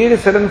you create a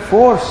certain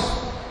force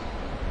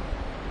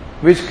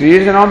which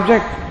creates an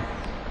object.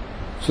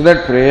 So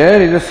that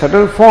prayer is a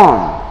subtle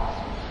form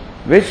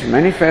which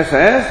manifests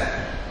as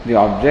the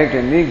object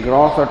in the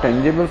gross or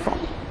tangible form.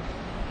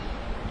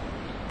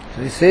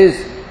 So he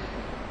says,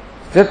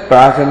 Tat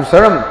prasam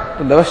saram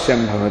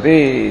tadavasyam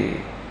bhavati.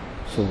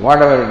 So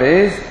whatever it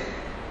is,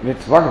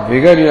 with what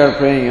vigor you are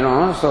praying,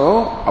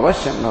 so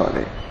avasyam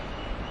bhavati.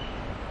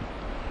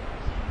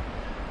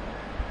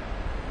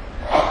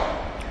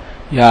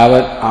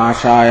 Yavat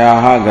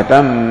ashayaha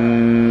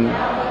gatam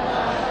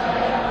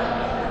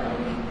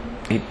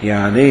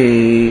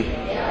ityadi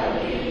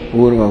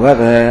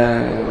purvavat.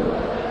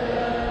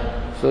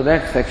 So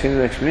that section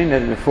is explained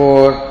as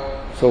before.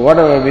 So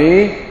whatever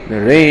be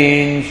the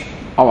range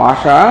of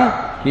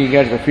asha, he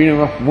gets the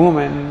freedom of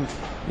movement.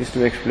 This to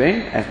be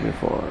explained as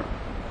before.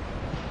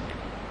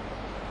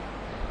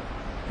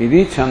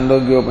 Idi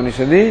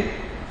Chandogyopanishadi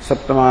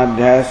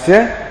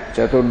Saptamadhyasya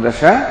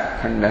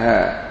Chaturdasha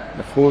Khandaha.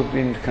 The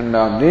 14th khanda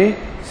of the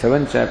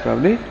 7th chapter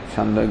of the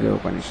Chandogya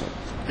Upanishad.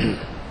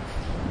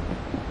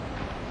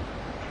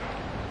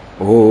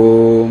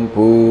 Om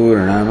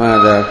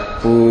Purnamadah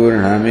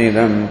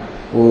Purnamidam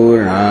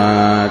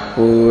Purnat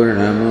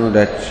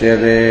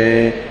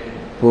Purnamudachyate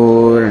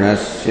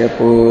Purnasya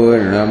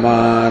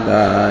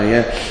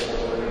Purnamadaya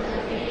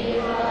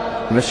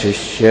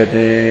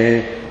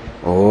Vasishyate.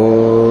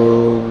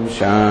 Om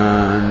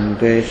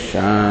Shanti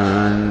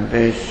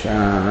Shanti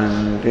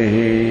Shanti.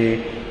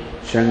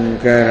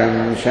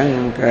 Shankaram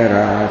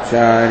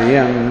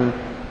Shankaracharyam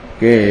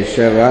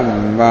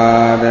Keshavam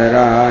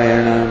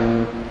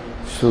Badarayanam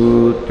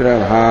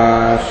Sutra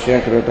Bhashya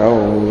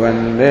Krutau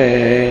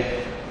Vande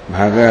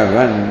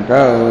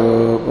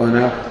Bhagavantau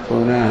Punah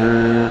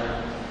Punah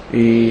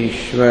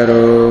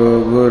Ishvaro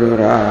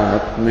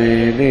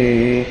Gururatmedi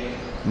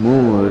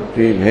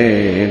Murti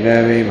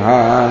Bheda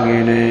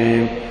Vibhagine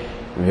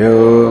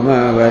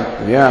Vyomavat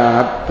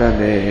Vyapta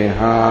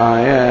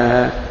Dehaya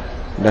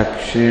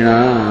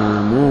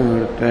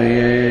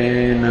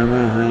Dakshinamurtaye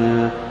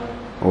Namaha.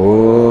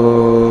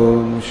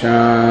 Om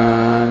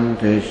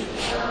Shanti.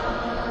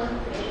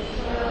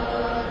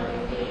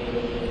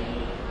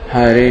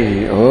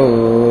 Hari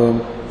Om.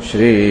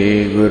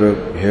 Shri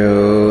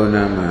Gurubhyo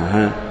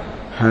Namaha.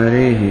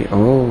 Hari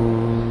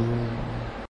Om.